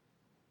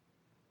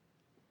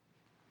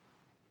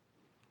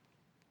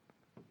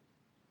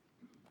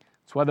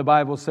 That's why the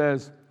Bible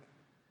says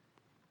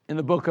in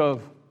the book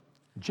of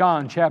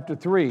John, chapter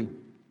 3,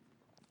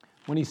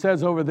 when he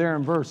says over there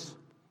in verse,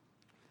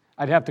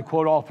 I'd have to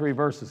quote all three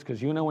verses,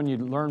 because when you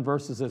learn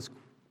verses as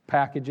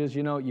packages,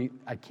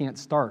 I can't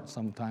start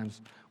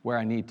sometimes where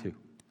I need to.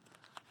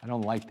 I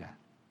don't like that.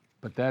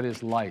 But that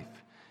is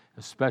life,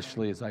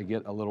 especially as I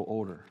get a little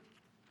older.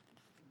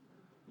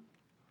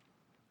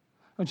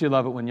 Don't you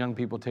love it when young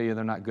people tell you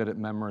they're not good at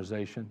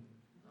memorization?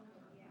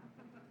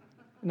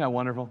 Isn't that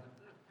wonderful?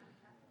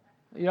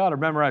 You ought to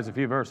memorize a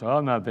few verses. "Oh,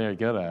 I'm not very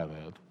good at it."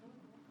 And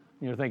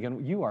you're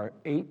thinking, you are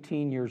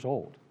 18 years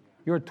old.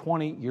 You're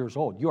 20 years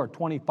old. You are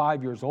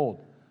 25 years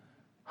old.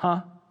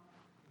 Huh?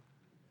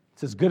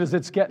 It's as good as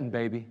it's getting,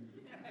 baby.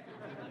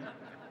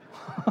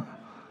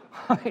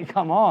 I mean,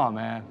 come on,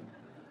 man.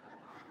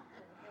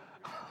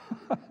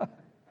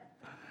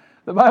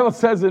 The Bible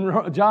says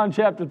in John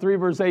chapter 3,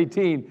 verse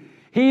 18,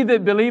 "He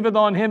that believeth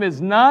on him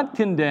is not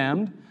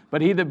condemned,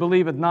 but he that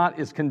believeth not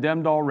is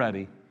condemned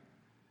already,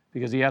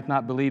 because he hath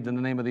not believed in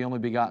the name of the only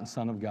begotten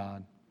Son of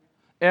God."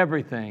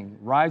 Everything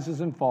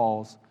rises and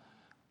falls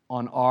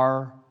on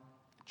our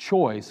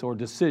choice or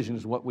decision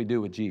is what we do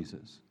with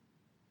Jesus.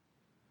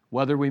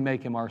 Whether we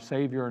make him our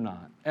Savior or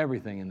not.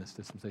 Everything in this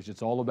dispensation.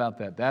 It's all about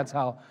that.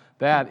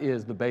 That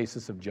is the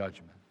basis of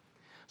judgment.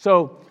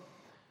 So,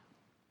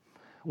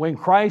 when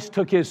Christ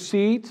took his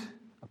seat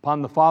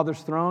upon the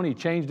Father's throne, he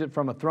changed it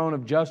from a throne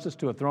of justice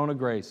to a throne of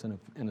grace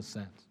in a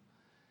sense.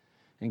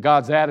 And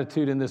God's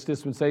attitude in this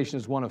dispensation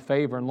is one of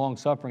favor and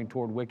long-suffering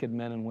toward wicked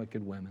men and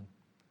wicked women,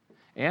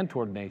 and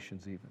toward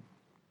nations even.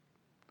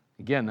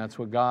 Again, that's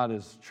what God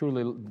is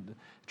truly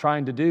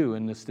trying to do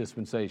in this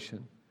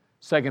dispensation.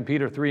 2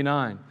 Peter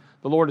 3:9,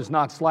 "The Lord is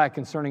not slack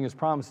concerning his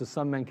promises,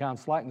 some men count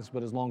slackness,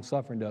 but is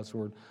long-suffering to us,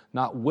 who are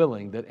not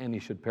willing that any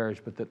should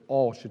perish, but that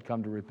all should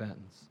come to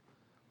repentance."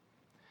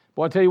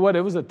 Boy, I tell you what,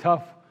 it was a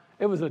tough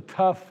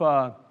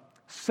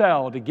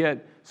sell to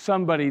get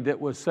somebody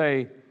that was,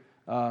 say,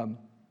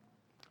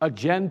 a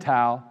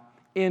Gentile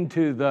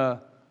into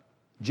the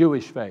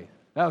Jewish faith.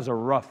 That was a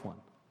rough one.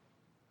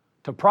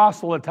 To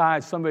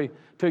proselytize somebody,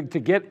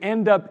 to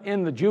end up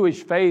in the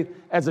Jewish faith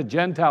as a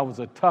Gentile was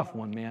a tough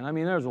one, man. I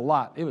mean, there was a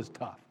lot. It was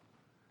tough.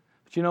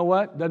 But you know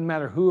what? Doesn't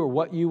matter who or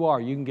what you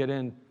are, you can get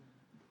in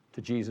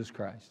to Jesus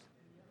Christ.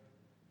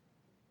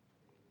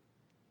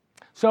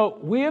 So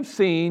we have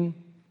seen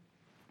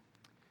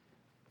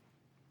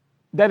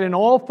that in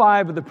all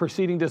five of the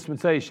preceding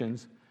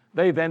dispensations,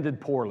 they've ended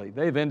poorly.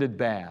 They've ended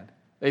bad.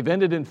 They've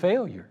ended in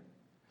failure.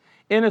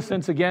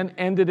 Innocence, again,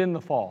 ended in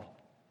the fall.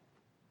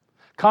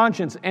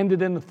 Conscience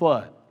ended in the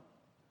flood.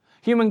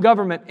 Human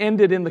government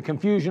ended in the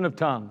confusion of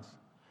tongues.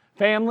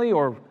 Family,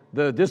 or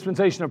the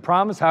dispensation of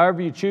promise,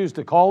 however you choose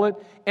to call it,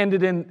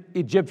 ended in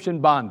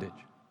Egyptian bondage.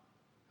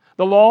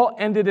 The law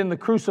ended in the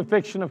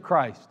crucifixion of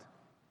Christ.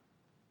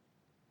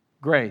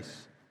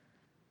 Grace.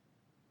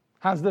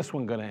 How's this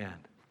one going to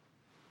end?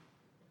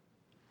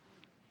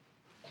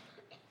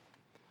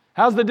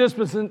 How's the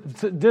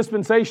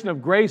dispensation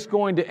of grace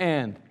going to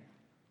end?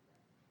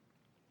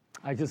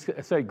 I just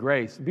say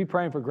grace. Be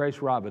praying for Grace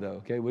Robideau,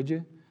 okay, would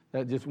you?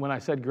 That just when I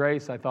said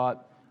grace, I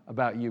thought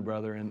about you,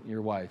 brother, and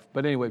your wife.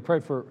 But anyway, pray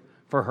for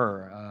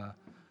her.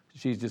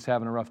 She's just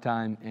having a rough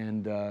time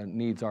and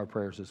needs our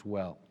prayers as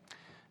well.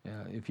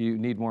 If you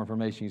need more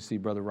information, you see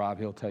Brother Rob.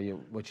 He'll tell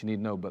you what you need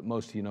to know, but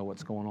most of you know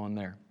what's going on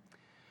there.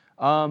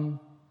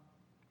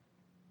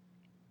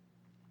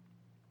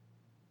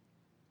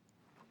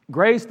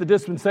 Grace, the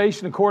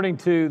dispensation, according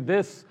to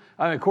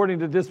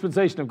the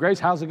dispensation of grace,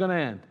 how's it going to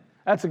end?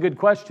 That's a good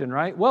question,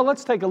 right? Well,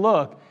 let's take a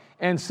look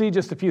and see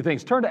just a few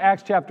things. Turn to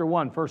Acts chapter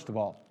 1, first of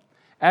all.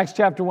 Acts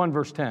chapter 1,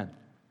 verse 10.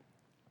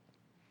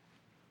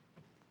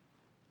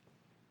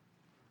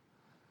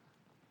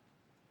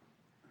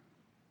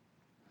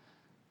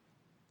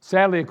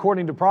 Sadly,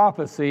 according to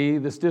prophecy,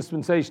 this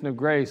dispensation of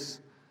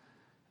grace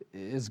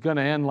is going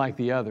to end like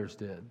the others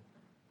did,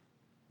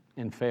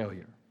 in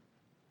failure.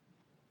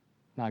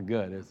 Not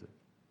good, is it?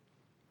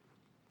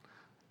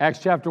 Acts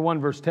chapter 1,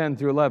 verse 10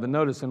 through 11.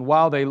 Notice, and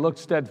while they looked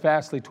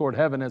steadfastly toward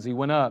heaven as he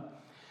went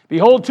up,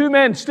 behold, two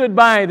men stood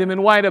by them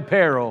in white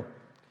apparel,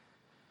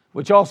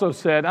 which also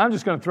said, I'm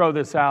just going to throw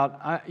this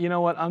out. You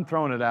know what? I'm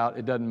throwing it out.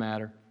 It doesn't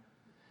matter.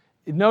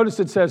 Notice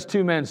it says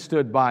two men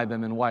stood by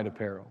them in white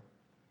apparel.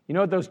 You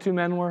know what those two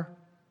men were?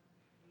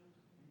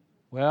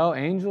 Well,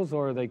 angels,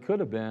 or they could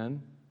have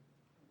been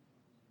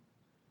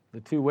the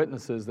two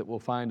witnesses that we'll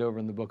find over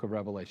in the book of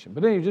Revelation.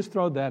 But anyway, just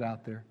throw that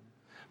out there.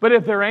 But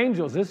if they're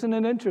angels, isn't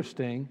it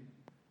interesting?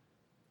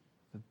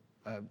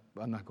 I'm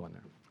not going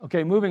there.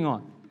 Okay, moving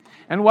on.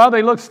 And while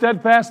they looked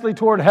steadfastly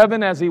toward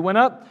heaven as he went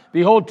up,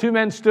 behold, two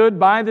men stood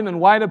by them in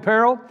white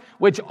apparel,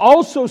 which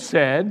also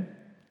said,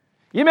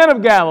 Ye men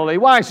of Galilee,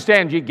 why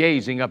stand ye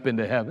gazing up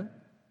into heaven?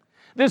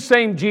 This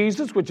same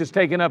Jesus, which is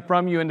taken up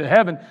from you into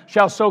heaven,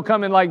 shall so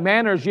come in like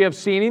manner as ye have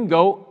seen him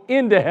go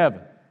into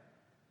heaven.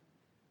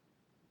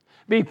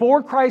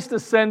 Before Christ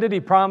ascended, he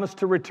promised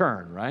to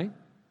return, right?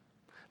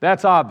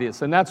 That's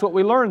obvious, and that's what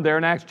we learned there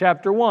in Acts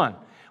chapter 1.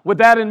 With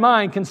that in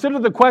mind, consider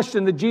the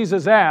question that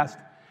Jesus asked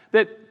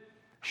that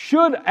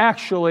should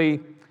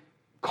actually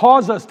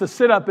cause us to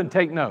sit up and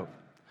take note.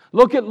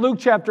 Look at Luke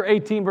chapter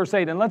 18, verse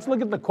 8, and let's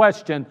look at the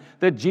question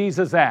that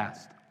Jesus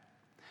asked.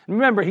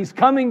 Remember, he's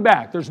coming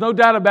back. There's no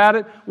doubt about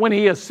it. When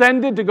he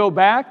ascended to go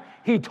back,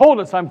 he told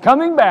us, I'm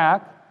coming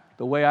back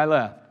the way I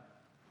left.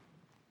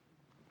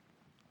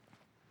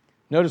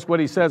 Notice what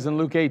he says in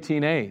Luke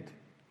 18:8.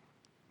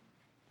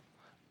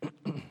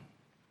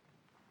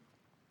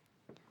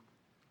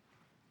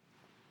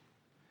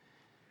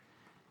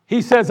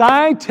 He says,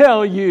 I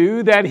tell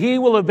you that he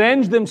will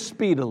avenge them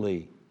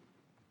speedily.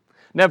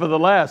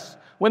 Nevertheless,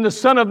 when the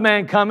Son of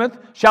Man cometh,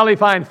 shall he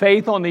find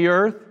faith on the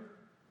earth?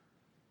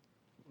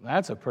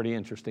 That's a pretty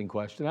interesting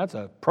question. That's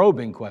a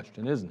probing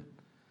question, isn't it?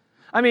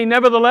 I mean,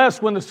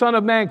 nevertheless, when the Son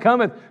of Man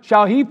cometh,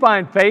 shall he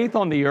find faith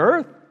on the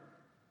earth?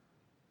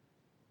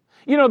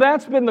 You know,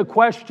 that's been the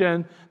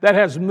question that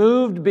has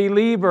moved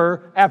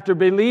believer after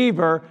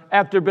believer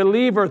after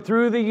believer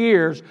through the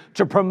years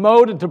to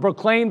promote and to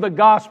proclaim the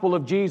gospel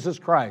of Jesus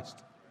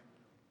Christ.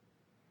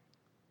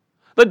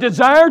 The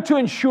desire to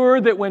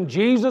ensure that when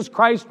Jesus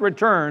Christ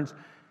returns,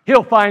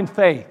 he'll find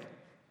faith.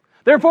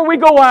 Therefore, we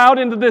go out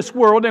into this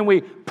world and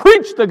we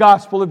preach the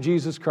gospel of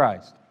Jesus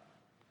Christ.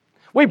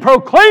 We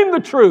proclaim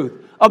the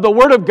truth of the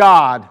Word of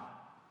God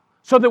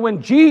so that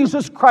when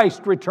Jesus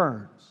Christ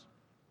returns,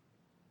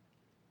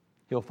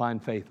 he'll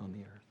find faith on the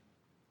earth.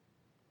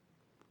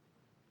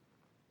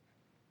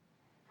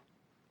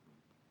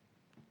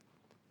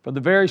 From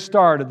the very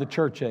start of the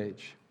church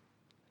age,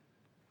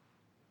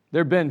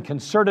 there have been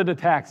concerted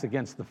attacks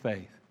against the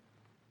faith.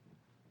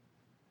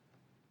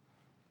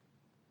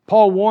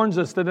 Paul warns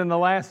us that in the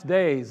last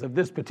days of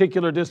this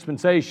particular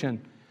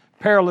dispensation,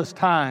 perilous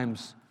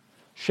times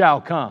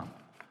shall come.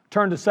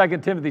 Turn to 2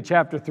 Timothy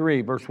chapter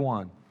 3, verse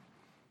 1.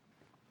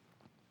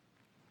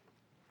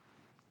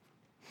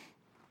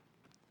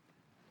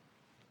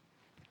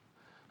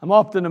 I'm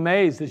often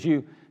amazed as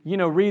you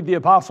read the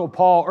Apostle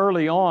Paul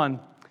early on.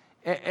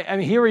 I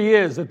mean, here he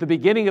is at the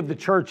beginning of the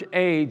church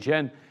age,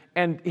 and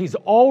he's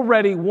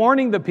already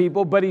warning the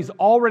people, but he's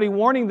already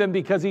warning them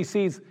because he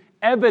sees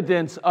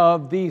evidence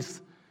of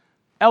these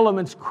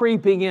elements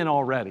creeping in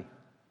already.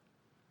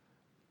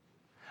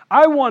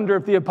 I wonder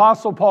if the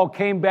Apostle Paul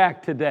came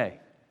back today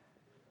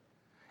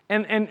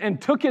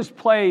and took his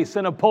place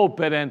in a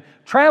pulpit and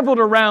traveled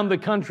around the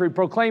country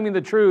proclaiming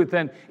the truth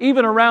and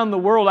even around the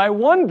world. I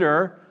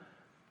wonder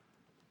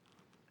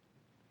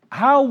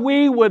how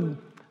we would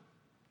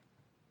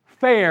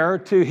fare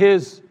to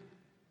his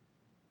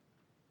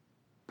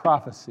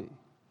prophecy.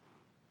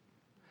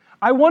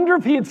 I wonder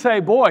if he'd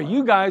say, boy,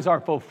 you guys are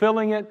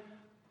fulfilling it.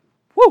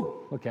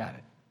 Woo, look at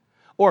it.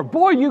 Or,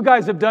 boy, you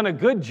guys have done a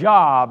good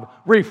job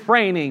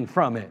refraining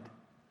from it.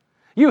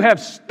 You have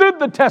stood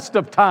the test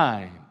of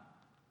time.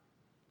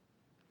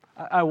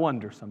 I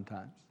wonder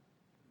sometimes.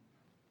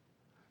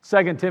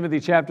 2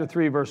 Timothy chapter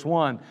 3, verse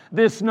 1.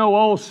 This know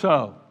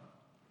also,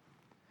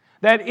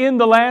 that in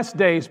the last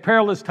days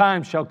perilous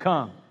times shall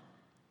come.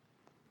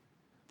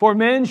 For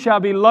men shall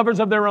be lovers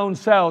of their own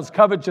selves,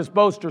 covetous,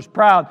 boasters,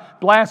 proud,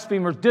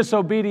 blasphemers,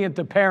 disobedient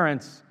to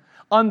parents,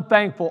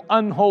 unthankful,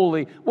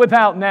 unholy,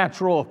 without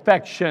natural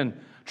affection,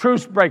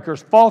 truce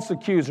breakers, false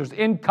accusers,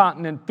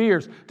 incontinent,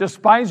 fierce,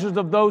 despisers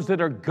of those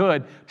that are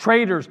good,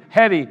 traitors,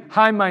 heady,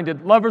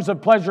 high-minded, lovers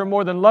of pleasure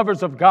more than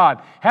lovers of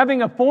God,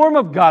 having a form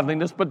of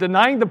godliness but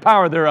denying the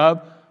power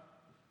thereof.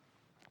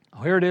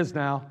 Oh, here it is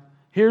now.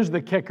 Here's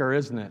the kicker,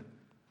 isn't it?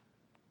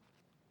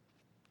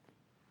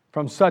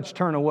 From such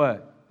turn away.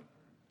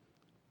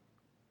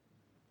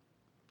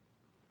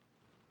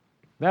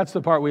 That's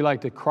the part we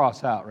like to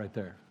cross out right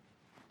there.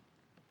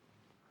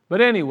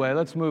 But anyway,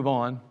 let's move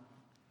on.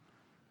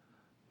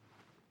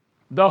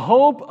 The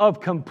hope of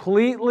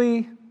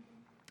completely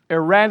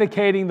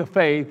eradicating the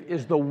faith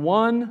is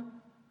one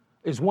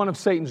of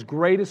Satan's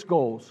greatest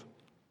goals.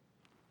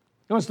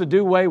 He wants to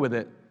do away with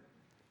it.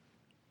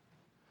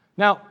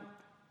 Now,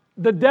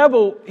 the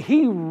devil,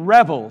 he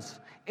revels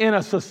in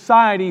a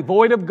society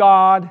void of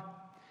God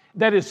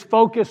that is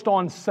focused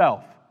on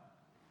self.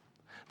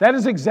 That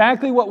is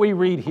exactly what we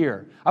read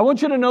here. I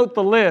want you to note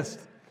the list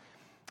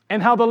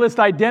and how the list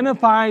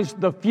identifies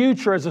the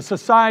future as a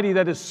society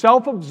that is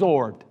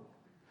self-absorbed,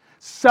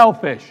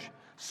 selfish,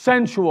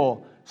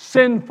 sensual,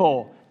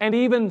 sinful, and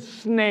even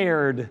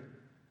snared,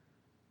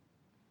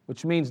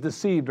 which means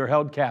deceived or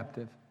held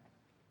captive.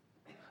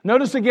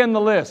 Notice again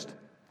the list.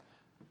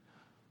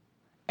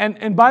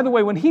 And by the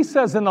way, when he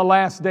says in the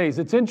last days,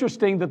 it's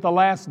interesting that the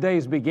last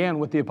days began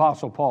with the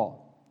Apostle Paul.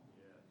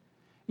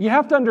 You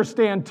have to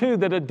understand, too,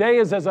 that a day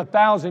is as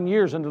 1,000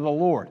 years unto the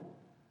Lord.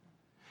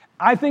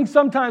 I think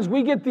sometimes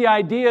we get the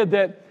idea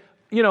that,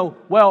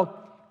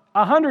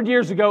 100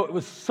 years ago it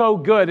was so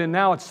good and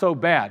now it's so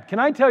bad. Can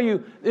I tell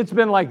you, it's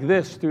been like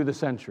this through the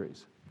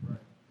centuries.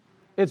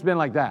 It's been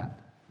like that.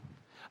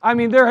 I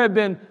mean, there have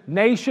been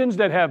nations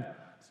that have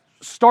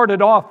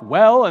started off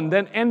well and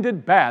then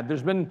ended bad.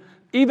 There's been,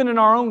 even in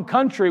our own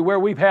country, where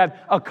we've had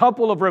a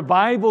couple of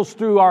revivals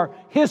through our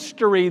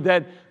history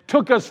that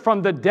took us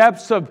from the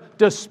depths of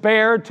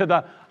despair to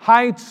the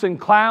heights and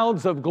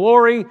clouds of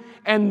glory,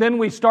 and then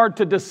we start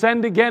to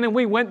descend again, and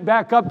we went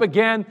back up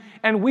again,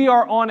 and we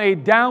are on a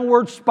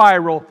downward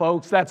spiral,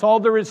 folks. That's all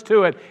there is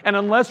to it. And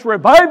unless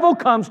revival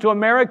comes to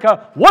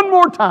America one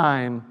more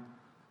time,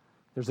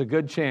 there's a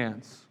good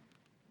chance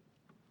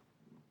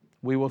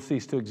we will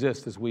cease to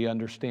exist as we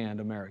understand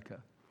America.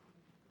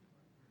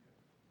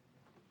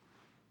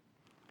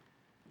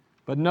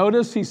 But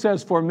notice he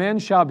says, "For men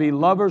shall be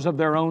lovers of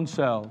their own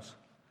selves."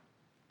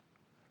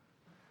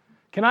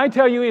 Can I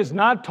tell you, he is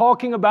not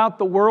talking about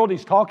the world,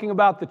 he's talking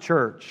about the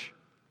church.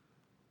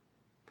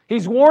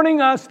 He's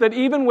warning us that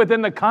even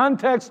within the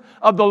context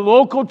of the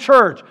local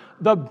church,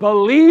 the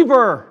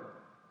believer,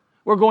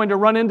 we're going to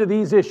run into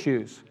these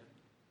issues.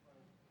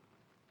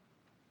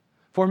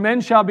 For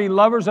men shall be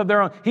lovers of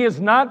their own. He is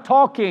not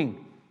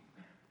talking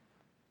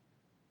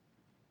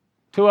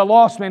to a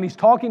lost man. He's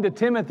talking to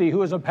Timothy,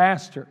 who is a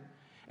pastor.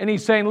 And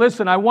he's saying,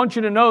 listen, I want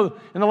you to know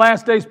in the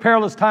last days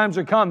perilous times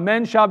are come.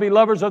 Men shall be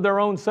lovers of their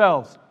own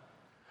selves.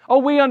 Oh,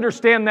 we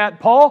understand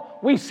that, Paul.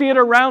 We see it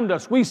around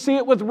us. We see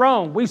it with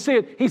Rome. We see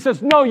it. He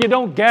says, no, you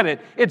don't get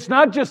it. It's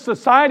not just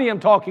society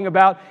I'm talking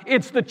about.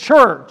 It's the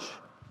church.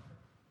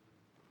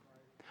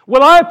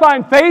 Will I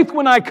find faith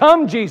when I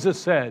come, Jesus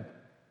said.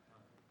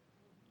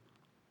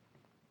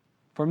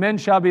 For men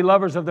shall be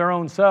lovers of their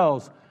own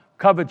selves,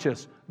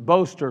 covetous,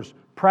 boasters,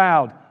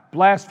 proud,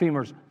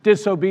 blasphemers,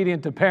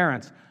 disobedient to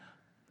parents,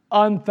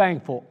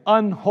 unthankful,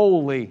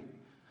 unholy,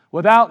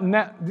 without,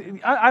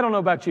 I don't know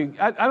about you.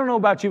 I don't know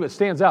about you, it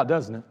stands out,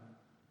 doesn't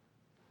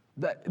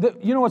it?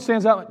 You know what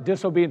stands out?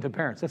 Disobedient to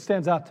parents. That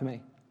stands out to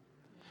me.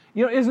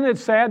 Isn't it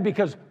sad?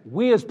 Because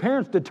we as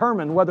parents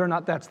determine whether or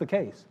not that's the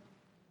case.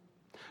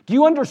 Do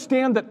you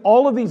understand that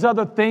all of these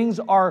other things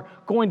are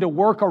going to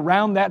work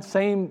around that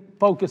same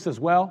focus as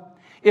well?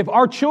 If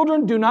our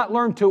children do not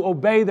learn to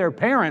obey their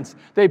parents,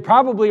 they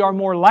probably are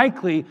more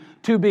likely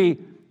to be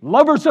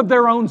lovers of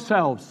their own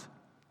selves.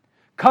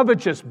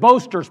 Covetous,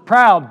 boasters,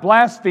 proud,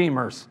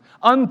 blasphemers,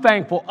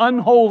 unthankful,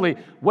 unholy,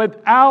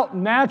 without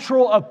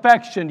natural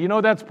affection. Do you know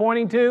what that's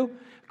pointing to?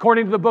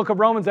 According to the book of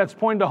Romans, that's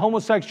pointing to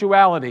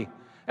homosexuality.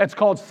 That's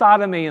called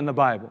sodomy in the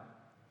Bible.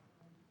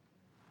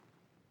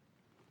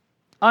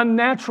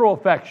 Unnatural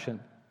affection.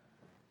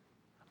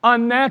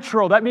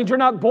 Unnatural. That means you're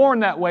not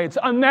born that way. It's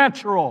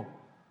unnatural.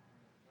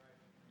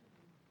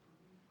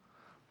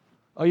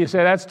 Oh, you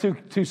say that's too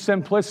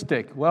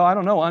simplistic. Well, I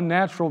don't know.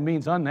 Unnatural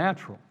means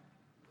unnatural.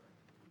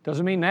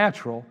 Doesn't mean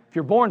natural. If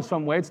you're born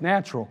some way, it's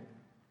natural.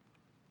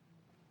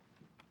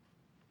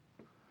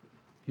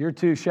 You're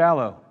too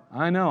shallow.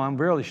 I know, I'm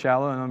really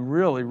shallow, and I'm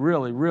really,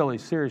 really, really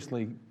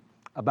seriously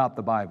about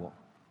the Bible.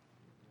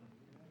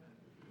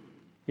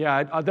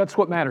 Yeah, that's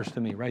what matters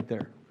to me right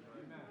there.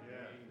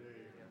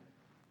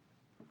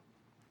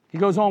 He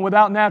goes on,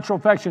 without natural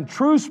affection,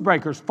 truce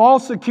breakers,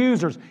 false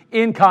accusers,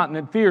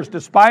 incontinent, fierce,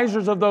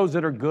 despisers of those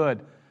that are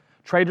good,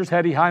 traitors,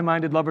 heady,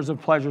 high-minded, lovers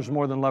of pleasures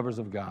more than lovers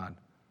of God,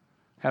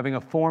 having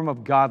a form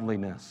of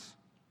godliness.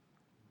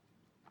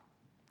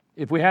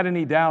 If we had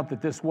any doubt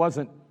that this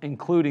wasn't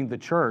including the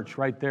church,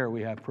 right there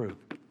we have proof.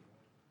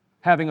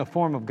 Having a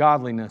form of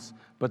godliness,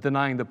 but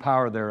denying the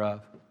power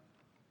thereof.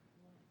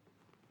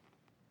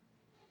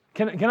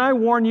 Can I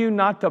warn you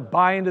not to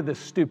buy into the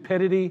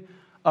stupidity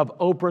of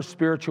Oprah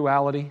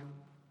spirituality?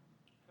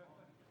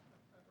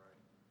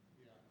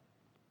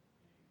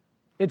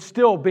 It's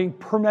still being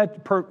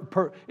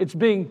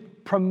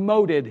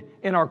promoted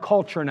in our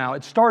culture now.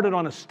 It started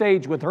on a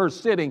stage with her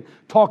sitting,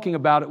 talking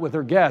about it with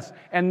her guests,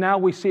 and now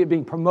we see it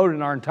being promoted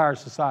in our entire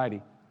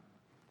society.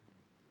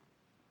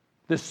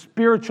 The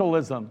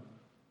spiritualism,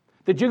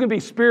 that you can be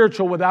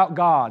spiritual without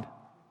God,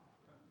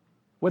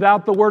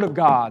 without the Word of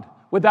God,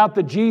 without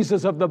the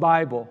Jesus of the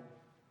Bible.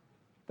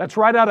 That's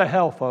right out of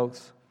hell,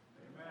 folks.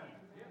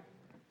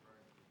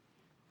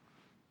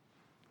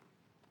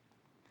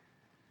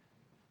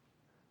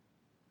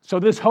 So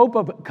this hope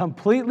of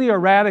completely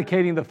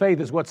eradicating the faith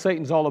is what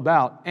Satan's all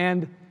about.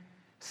 And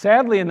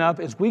sadly enough,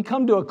 as we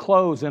come to a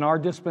close in our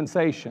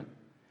dispensation,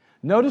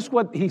 notice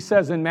what he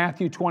says in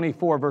Matthew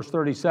 24, verse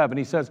 37.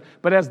 He says,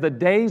 "But as the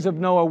days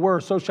of Noah were,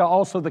 so shall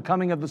also the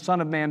coming of the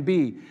Son of Man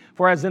be.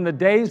 For as in the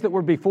days that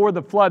were before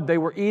the flood, they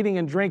were eating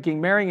and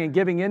drinking, marrying and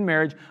giving in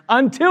marriage,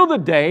 until the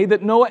day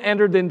that Noah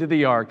entered into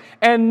the ark,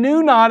 and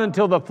knew not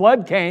until the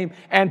flood came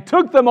and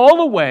took them all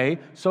away,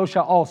 so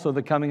shall also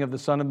the coming of the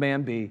Son of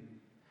Man be."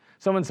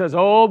 Someone says,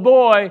 "Oh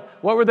boy,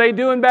 what were they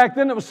doing back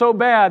then? It was so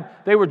bad."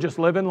 They were just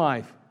living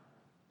life.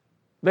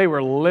 They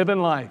were living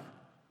life.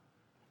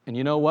 And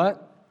you know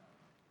what?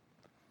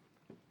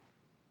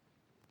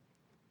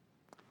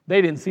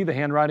 They didn't see the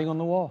handwriting on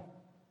the wall.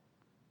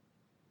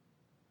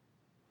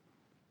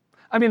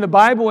 I mean, the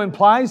Bible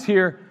implies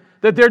here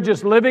that they're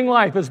just living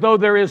life as though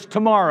there is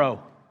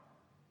tomorrow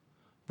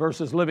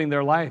versus living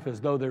their life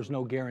as though there's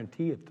no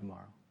guarantee of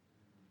tomorrow.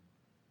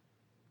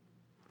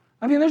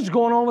 I mean, they're just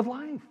going on with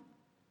life.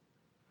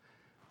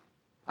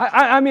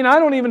 I mean, I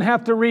don't even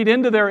have to read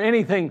into there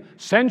anything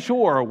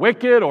sensual or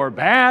wicked or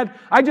bad.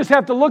 I just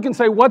have to look and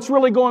say, what's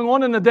really going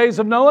on in the days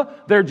of Noah?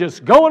 They're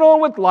just going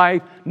on with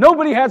life.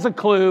 Nobody has a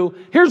clue.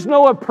 Here's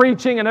Noah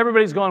preaching and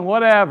everybody's going,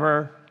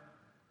 whatever.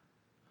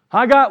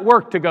 I got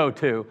work to go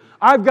to.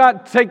 I've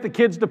got to take the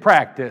kids to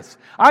practice.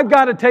 I've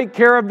got to take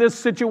care of this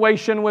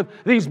situation with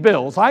these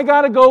bills. I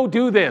got to go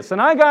do this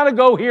and I got to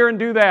go here and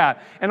do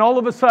that. And all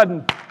of a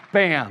sudden,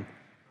 bam,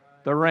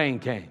 the rain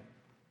came.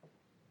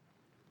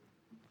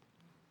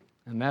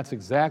 And that's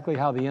exactly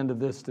how the end of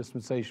this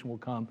dispensation will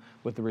come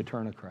with the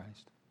return of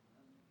Christ.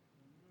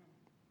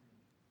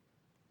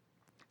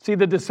 See,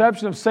 the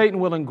deception of Satan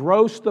will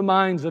engross the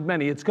minds of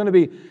many.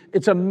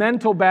 It's a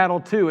mental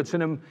battle too.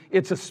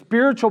 It's a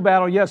spiritual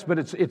battle, yes, but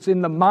it's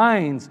in the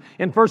minds.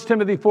 In 1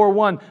 Timothy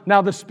 4:1,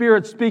 "Now the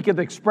Spirit speaketh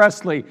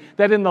expressly,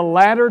 that in the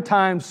latter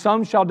times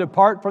some shall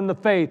depart from the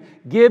faith,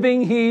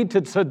 giving heed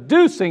to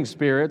seducing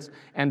spirits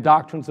and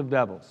doctrines of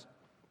devils."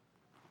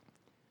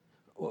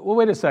 Well,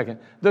 wait a second.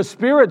 The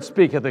Spirit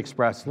speaketh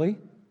expressly.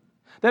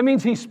 That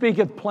means He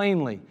speaketh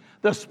plainly.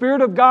 The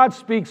Spirit of God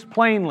speaks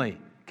plainly.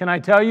 Can I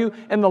tell you,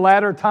 in the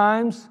latter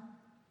times,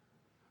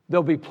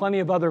 there'll be plenty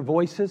of other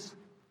voices,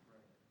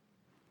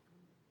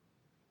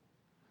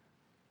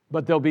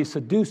 but there'll be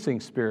seducing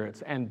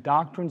spirits and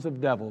doctrines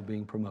of devil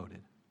being promoted.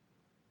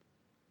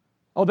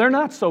 Oh, they're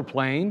not so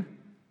plain.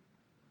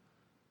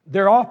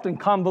 They're often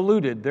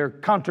convoluted. They're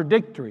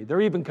contradictory.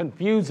 They're even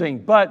confusing,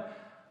 but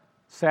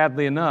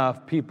sadly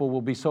enough, people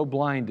will be so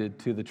blinded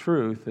to the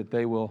truth that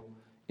they will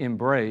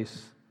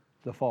embrace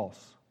the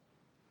false.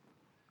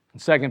 In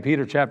 2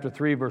 Peter chapter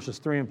 3, verses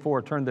 3 and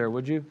 4, turn there,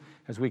 would you,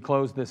 as we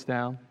close this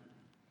down.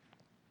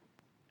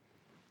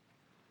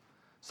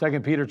 2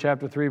 Peter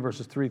chapter 3,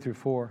 verses 3 through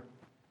 4.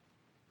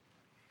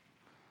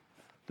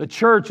 The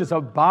church is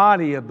a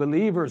body of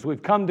believers.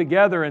 We've come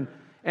together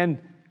and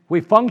we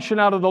function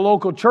out of the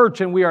local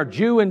church, and we are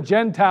Jew and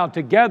Gentile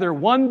together,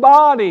 one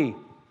body.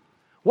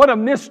 What a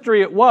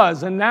mystery it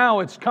was, and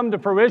now it's come to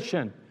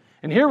fruition.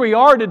 And here we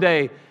are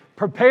today,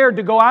 prepared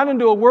to go out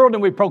into a world,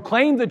 and we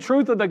proclaim the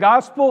truth of the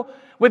gospel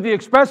with the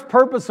express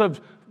purpose of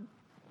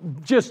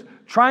just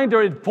trying to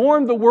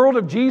inform the world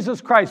of Jesus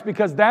Christ,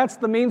 because that's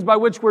the means by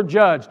which we're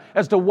judged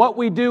as to what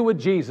we do with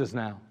Jesus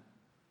now.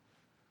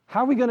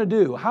 How are we going to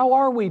do? How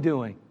are we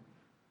doing?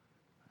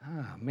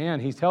 Man,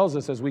 He tells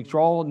us as we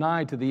draw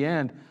nigh to the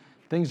end,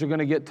 things are going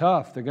to get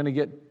tough. They're going to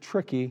get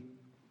tricky.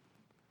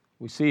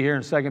 We see here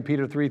in 2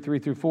 Peter 3, 3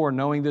 through 4,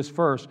 knowing this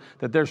first,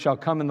 that there shall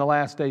come in the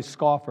last days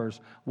scoffers,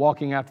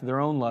 walking after their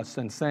own lusts,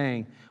 and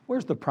saying,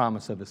 where's the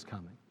promise of His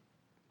coming?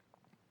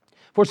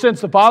 For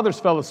since the fathers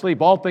fell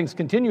asleep, all things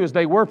continue as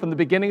they were from the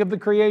beginning of the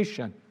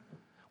creation.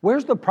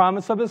 Where's the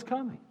promise of His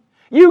coming?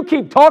 You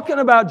keep talking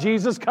about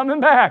Jesus coming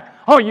back.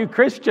 Oh, you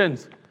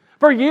Christians.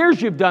 For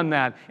years you've done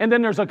that. And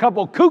then there's a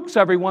couple kooks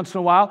every once in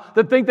a while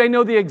that think they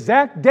know the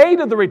exact date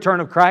of the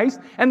return of Christ,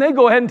 and they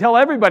go ahead and tell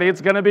everybody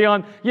it's going to be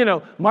on,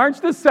 March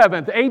the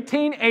 7th,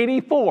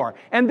 1884.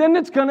 And then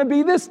it's going to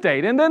be this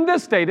date, and then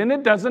this date, and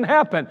it doesn't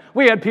happen.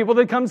 We had people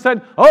that come and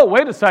said, oh,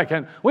 wait a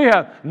second, we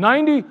have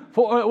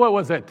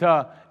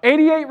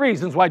 88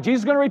 reasons why Jesus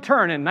is going to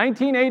return in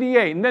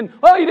 1988. And then,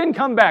 He didn't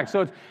come back.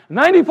 So it's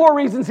 94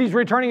 reasons He's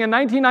returning in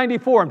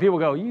 1994. And people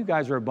go, you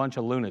guys are a bunch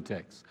of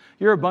lunatics.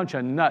 You're a bunch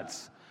of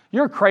nuts.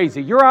 You're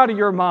crazy. You're out of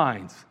your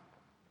minds.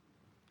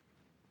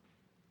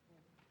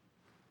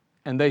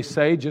 And they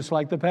say, just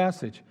like the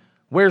passage,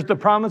 where's the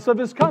promise of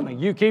His coming?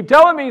 You keep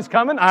telling me He's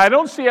coming. I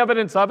don't see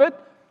evidence of it.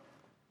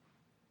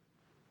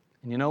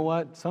 And you know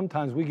what?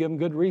 Sometimes we give them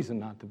good reason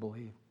not to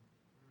believe.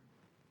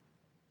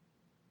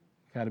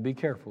 Got to be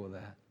careful with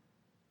that.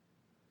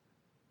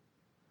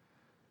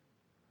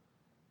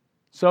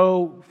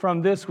 So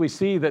from this we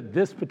see that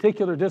this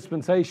particular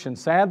dispensation,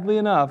 sadly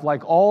enough,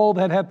 like all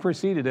that have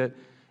preceded it,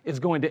 is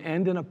going to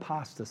end in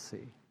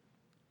apostasy.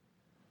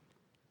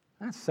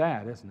 That's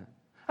sad, isn't it?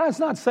 It's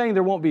not saying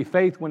there won't be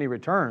faith when He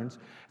returns.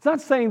 It's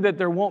not saying that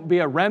there won't be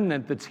a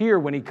remnant that's here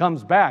when He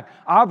comes back.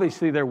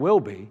 Obviously there will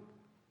be.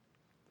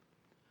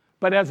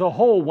 But as a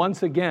whole,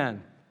 once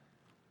again,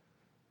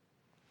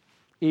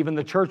 even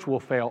the church will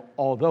fail,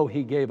 although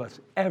He gave us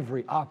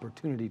every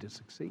opportunity to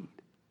succeed.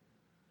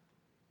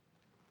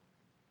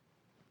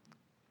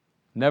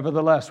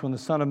 Nevertheless, when the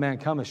Son of Man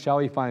cometh, shall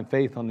He find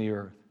faith on the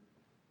earth?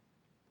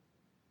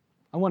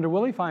 I wonder,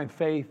 will He find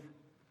faith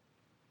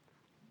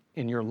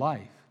in your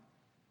life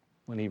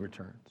when He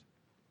returns?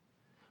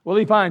 Will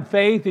He find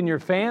faith in your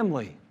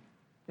family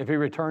if He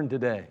returned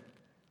today?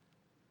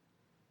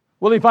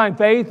 Will He find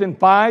faith in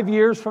 5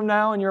 years from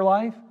now in your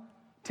life?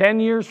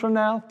 10 years from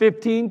now?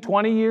 15,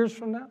 20 years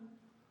from now?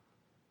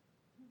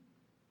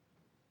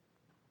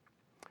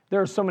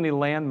 There are so many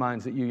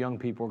landmines that you young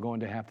people are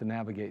going to have to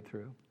navigate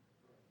through.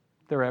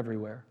 They're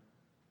everywhere.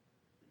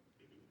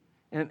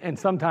 And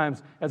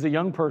sometimes, as a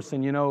young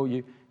person,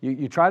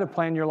 you try to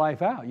plan your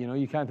life out.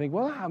 You kind of think,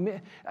 well,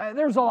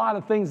 there's a lot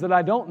of things that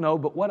I don't know,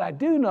 but what I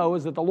do know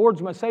is that the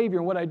Lord's my Savior,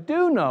 and what I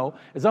do know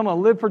is I'm going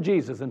to live for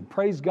Jesus, and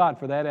praise God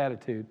for that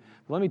attitude.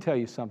 But let me tell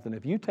you something.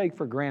 If you take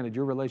for granted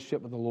your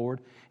relationship with the Lord,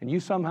 and you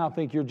somehow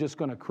think you're just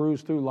going to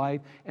cruise through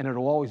life, and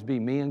it'll always be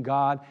me and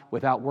God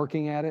without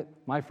working at it,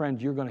 my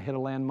friend, you're going to hit a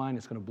landmine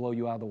that's going to blow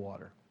you out of the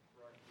water.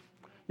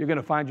 You're going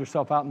to find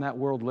yourself out in that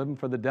world living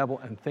for the devil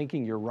and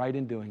thinking you're right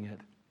in doing it.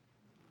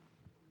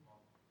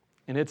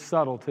 And it's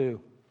subtle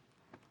too.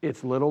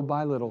 It's little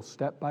by little,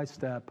 step by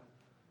step.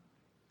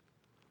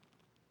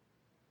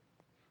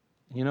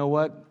 You know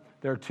what?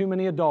 There are too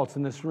many adults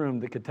in this room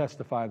that could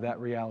testify of that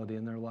reality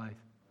in their life.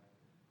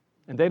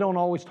 And they don't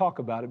always talk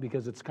about it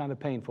because it's kind of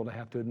painful to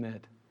have to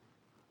admit.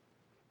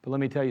 But let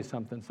me tell you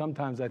something.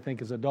 Sometimes I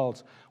think as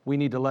adults, we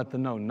need to let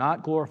them know,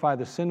 not glorify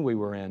the sin we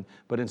were in,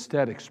 but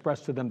instead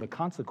express to them the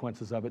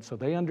consequences of it so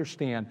they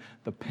understand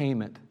the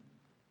payment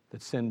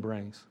that sin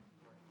brings.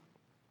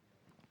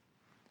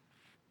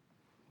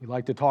 We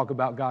like to talk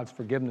about God's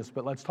forgiveness,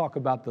 but let's talk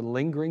about the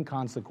lingering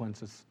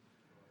consequences.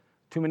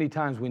 Too many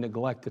times we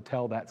neglect to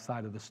tell that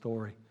side of the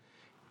story.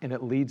 And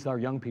it leads our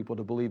young people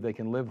to believe they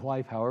can live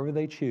life however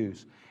they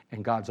choose,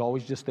 and God's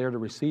always just there to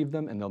receive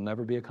them, and there'll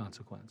never be a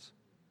consequence.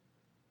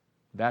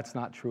 That's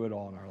not true at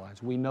all in our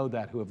lives. We know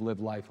that who have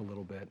lived life a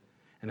little bit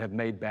and have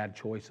made bad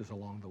choices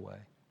along the way.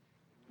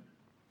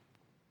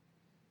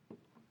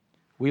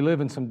 We live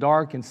in some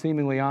dark and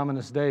seemingly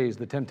ominous days.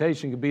 The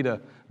temptation could be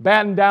to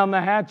batten down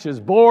the hatches,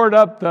 board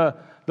up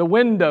the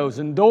windows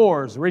and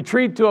doors,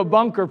 retreat to a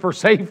bunker for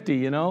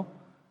safety,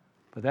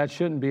 But that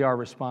shouldn't be our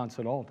response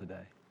at all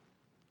today.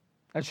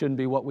 That shouldn't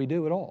be what we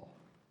do at all.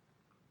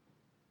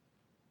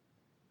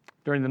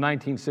 During the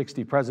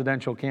 1960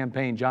 presidential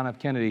campaign, John F.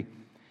 Kennedy,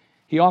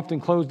 he often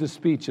closed his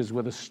speeches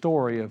with a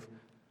story of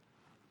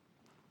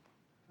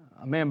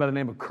a man by the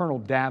name of Colonel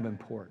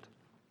Davenport.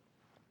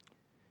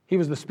 He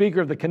was the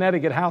Speaker of the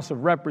Connecticut House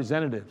of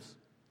Representatives.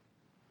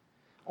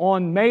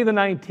 On May the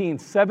 19th,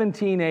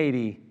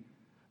 1780,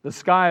 the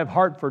sky of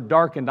Hartford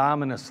darkened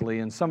ominously,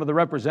 and some of the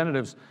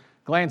representatives,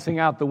 glancing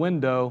out the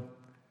window,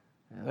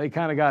 they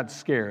kind of got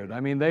scared.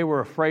 They were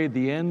afraid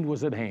the end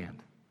was at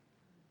hand.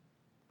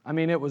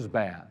 It was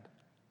bad.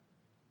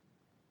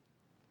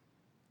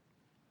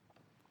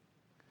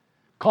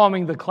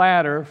 Calming the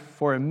clatter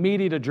for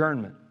immediate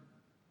adjournment.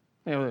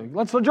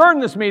 Let's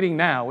adjourn this meeting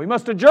now. We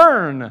must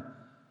adjourn.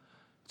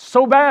 It's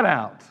so bad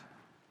out.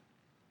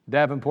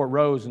 Davenport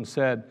rose and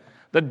said,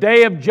 "The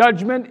day of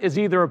judgment is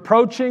either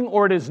approaching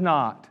or it is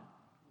not.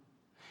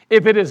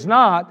 If it is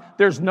not,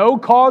 there's no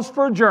cause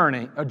for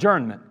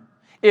adjournment.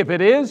 If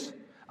it is,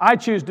 I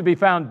choose to be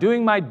found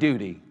doing my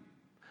duty.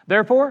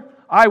 Therefore,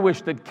 I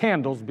wish that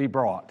candles be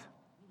brought."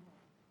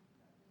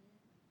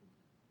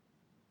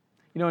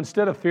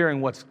 Instead of fearing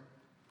what's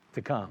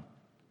to come,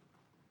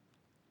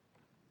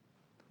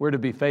 we're to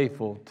be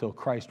faithful till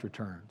Christ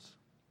returns.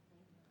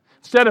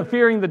 Instead of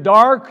fearing the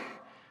dark,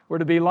 we're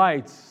to be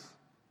lights,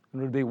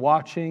 and we're to be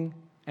watching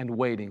and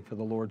waiting for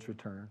the Lord's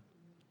return.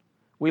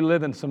 We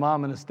live in some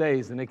ominous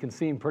days, and it can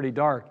seem pretty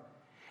dark.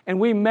 And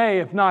we may,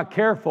 if not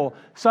careful,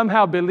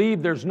 somehow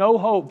believe there's no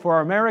hope for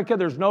America,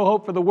 there's no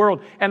hope for the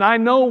world. And I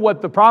know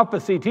what the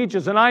prophecy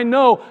teaches, and I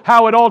know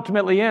how it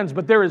ultimately ends,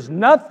 but there is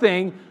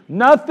nothing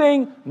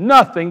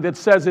that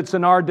says it's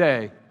in our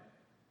day.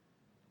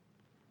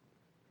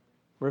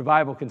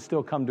 Revival can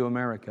still come to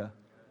America.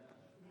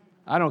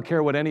 I don't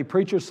care what any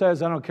preacher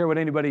says. I don't care what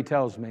anybody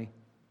tells me.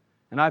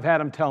 And I've had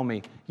them tell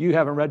me, you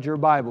haven't read your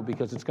Bible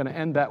because it's going to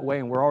end that way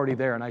and we're already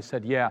there. And I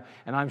said, yeah.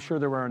 And I'm sure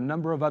there were a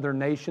number of other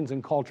nations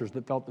and cultures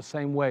that felt the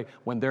same way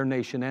when their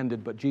nation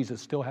ended, but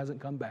Jesus still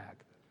hasn't come back.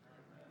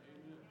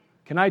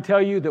 Can I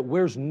tell you that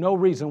there's no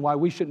reason why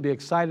we shouldn't be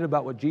excited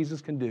about what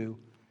Jesus can do?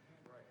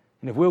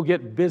 And if we'll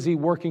get busy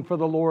working for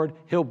the Lord,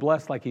 He'll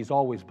bless like He's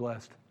always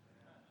blessed.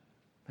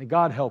 May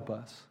God help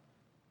us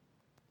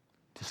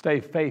to stay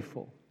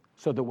faithful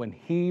so that when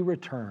He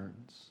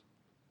returns,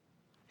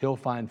 He'll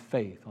find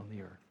faith on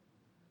the earth.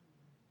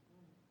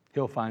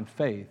 He'll find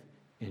faith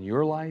in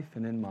your life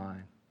and in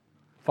mine.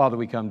 Father,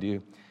 we come to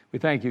you. We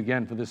thank you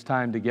again for this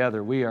time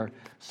together. We are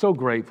so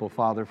grateful,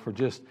 Father, for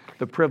just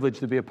the privilege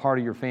to be a part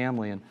of your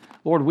family. And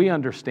Lord, we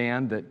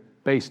understand that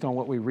based on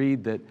what we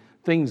read, that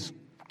things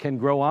can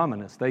grow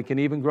ominous. They can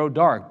even grow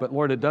dark. But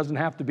Lord, it doesn't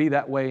have to be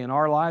that way in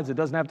our lives. It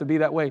doesn't have to be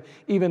that way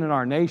even in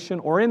our nation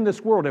or in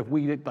this world if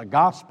we get the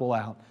gospel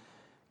out,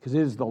 because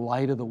it is the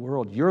light of the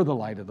world. You're the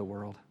light of the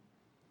world.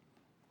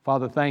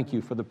 Father, thank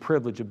you for the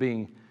privilege of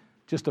being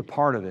just a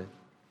part of it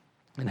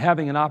and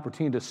having an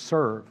opportunity to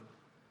serve.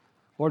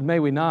 Lord, may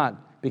we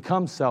not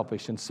become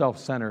selfish and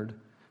self-centered.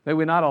 May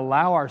we not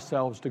allow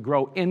ourselves to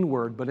grow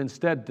inward, but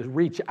instead to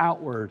reach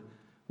outward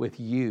with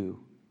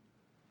you.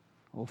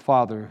 Oh,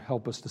 Father,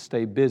 help us to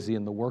stay busy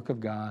in the work of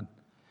God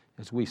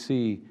as we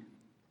see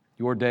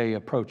your day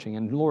approaching.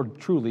 And Lord,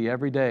 truly,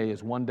 every day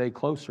is one day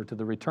closer to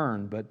the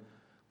return, but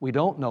we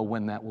don't know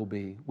when that will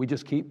be. We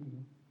just keep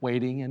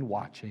waiting and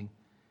watching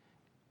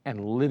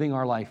and living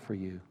our life for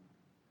you.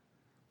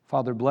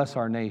 Father, bless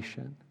our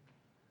nation.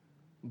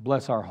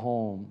 Bless our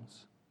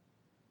homes.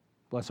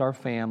 Bless our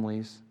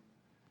families.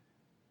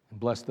 And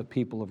bless the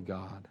people of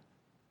God.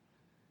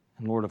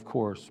 And Lord, of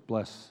course,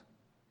 bless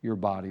your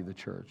body, the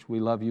church. We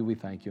love you. We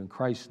thank you. In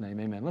Christ's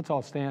name, amen. Let's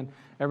all stand.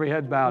 Every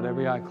head bowed,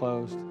 every eye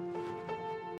closed.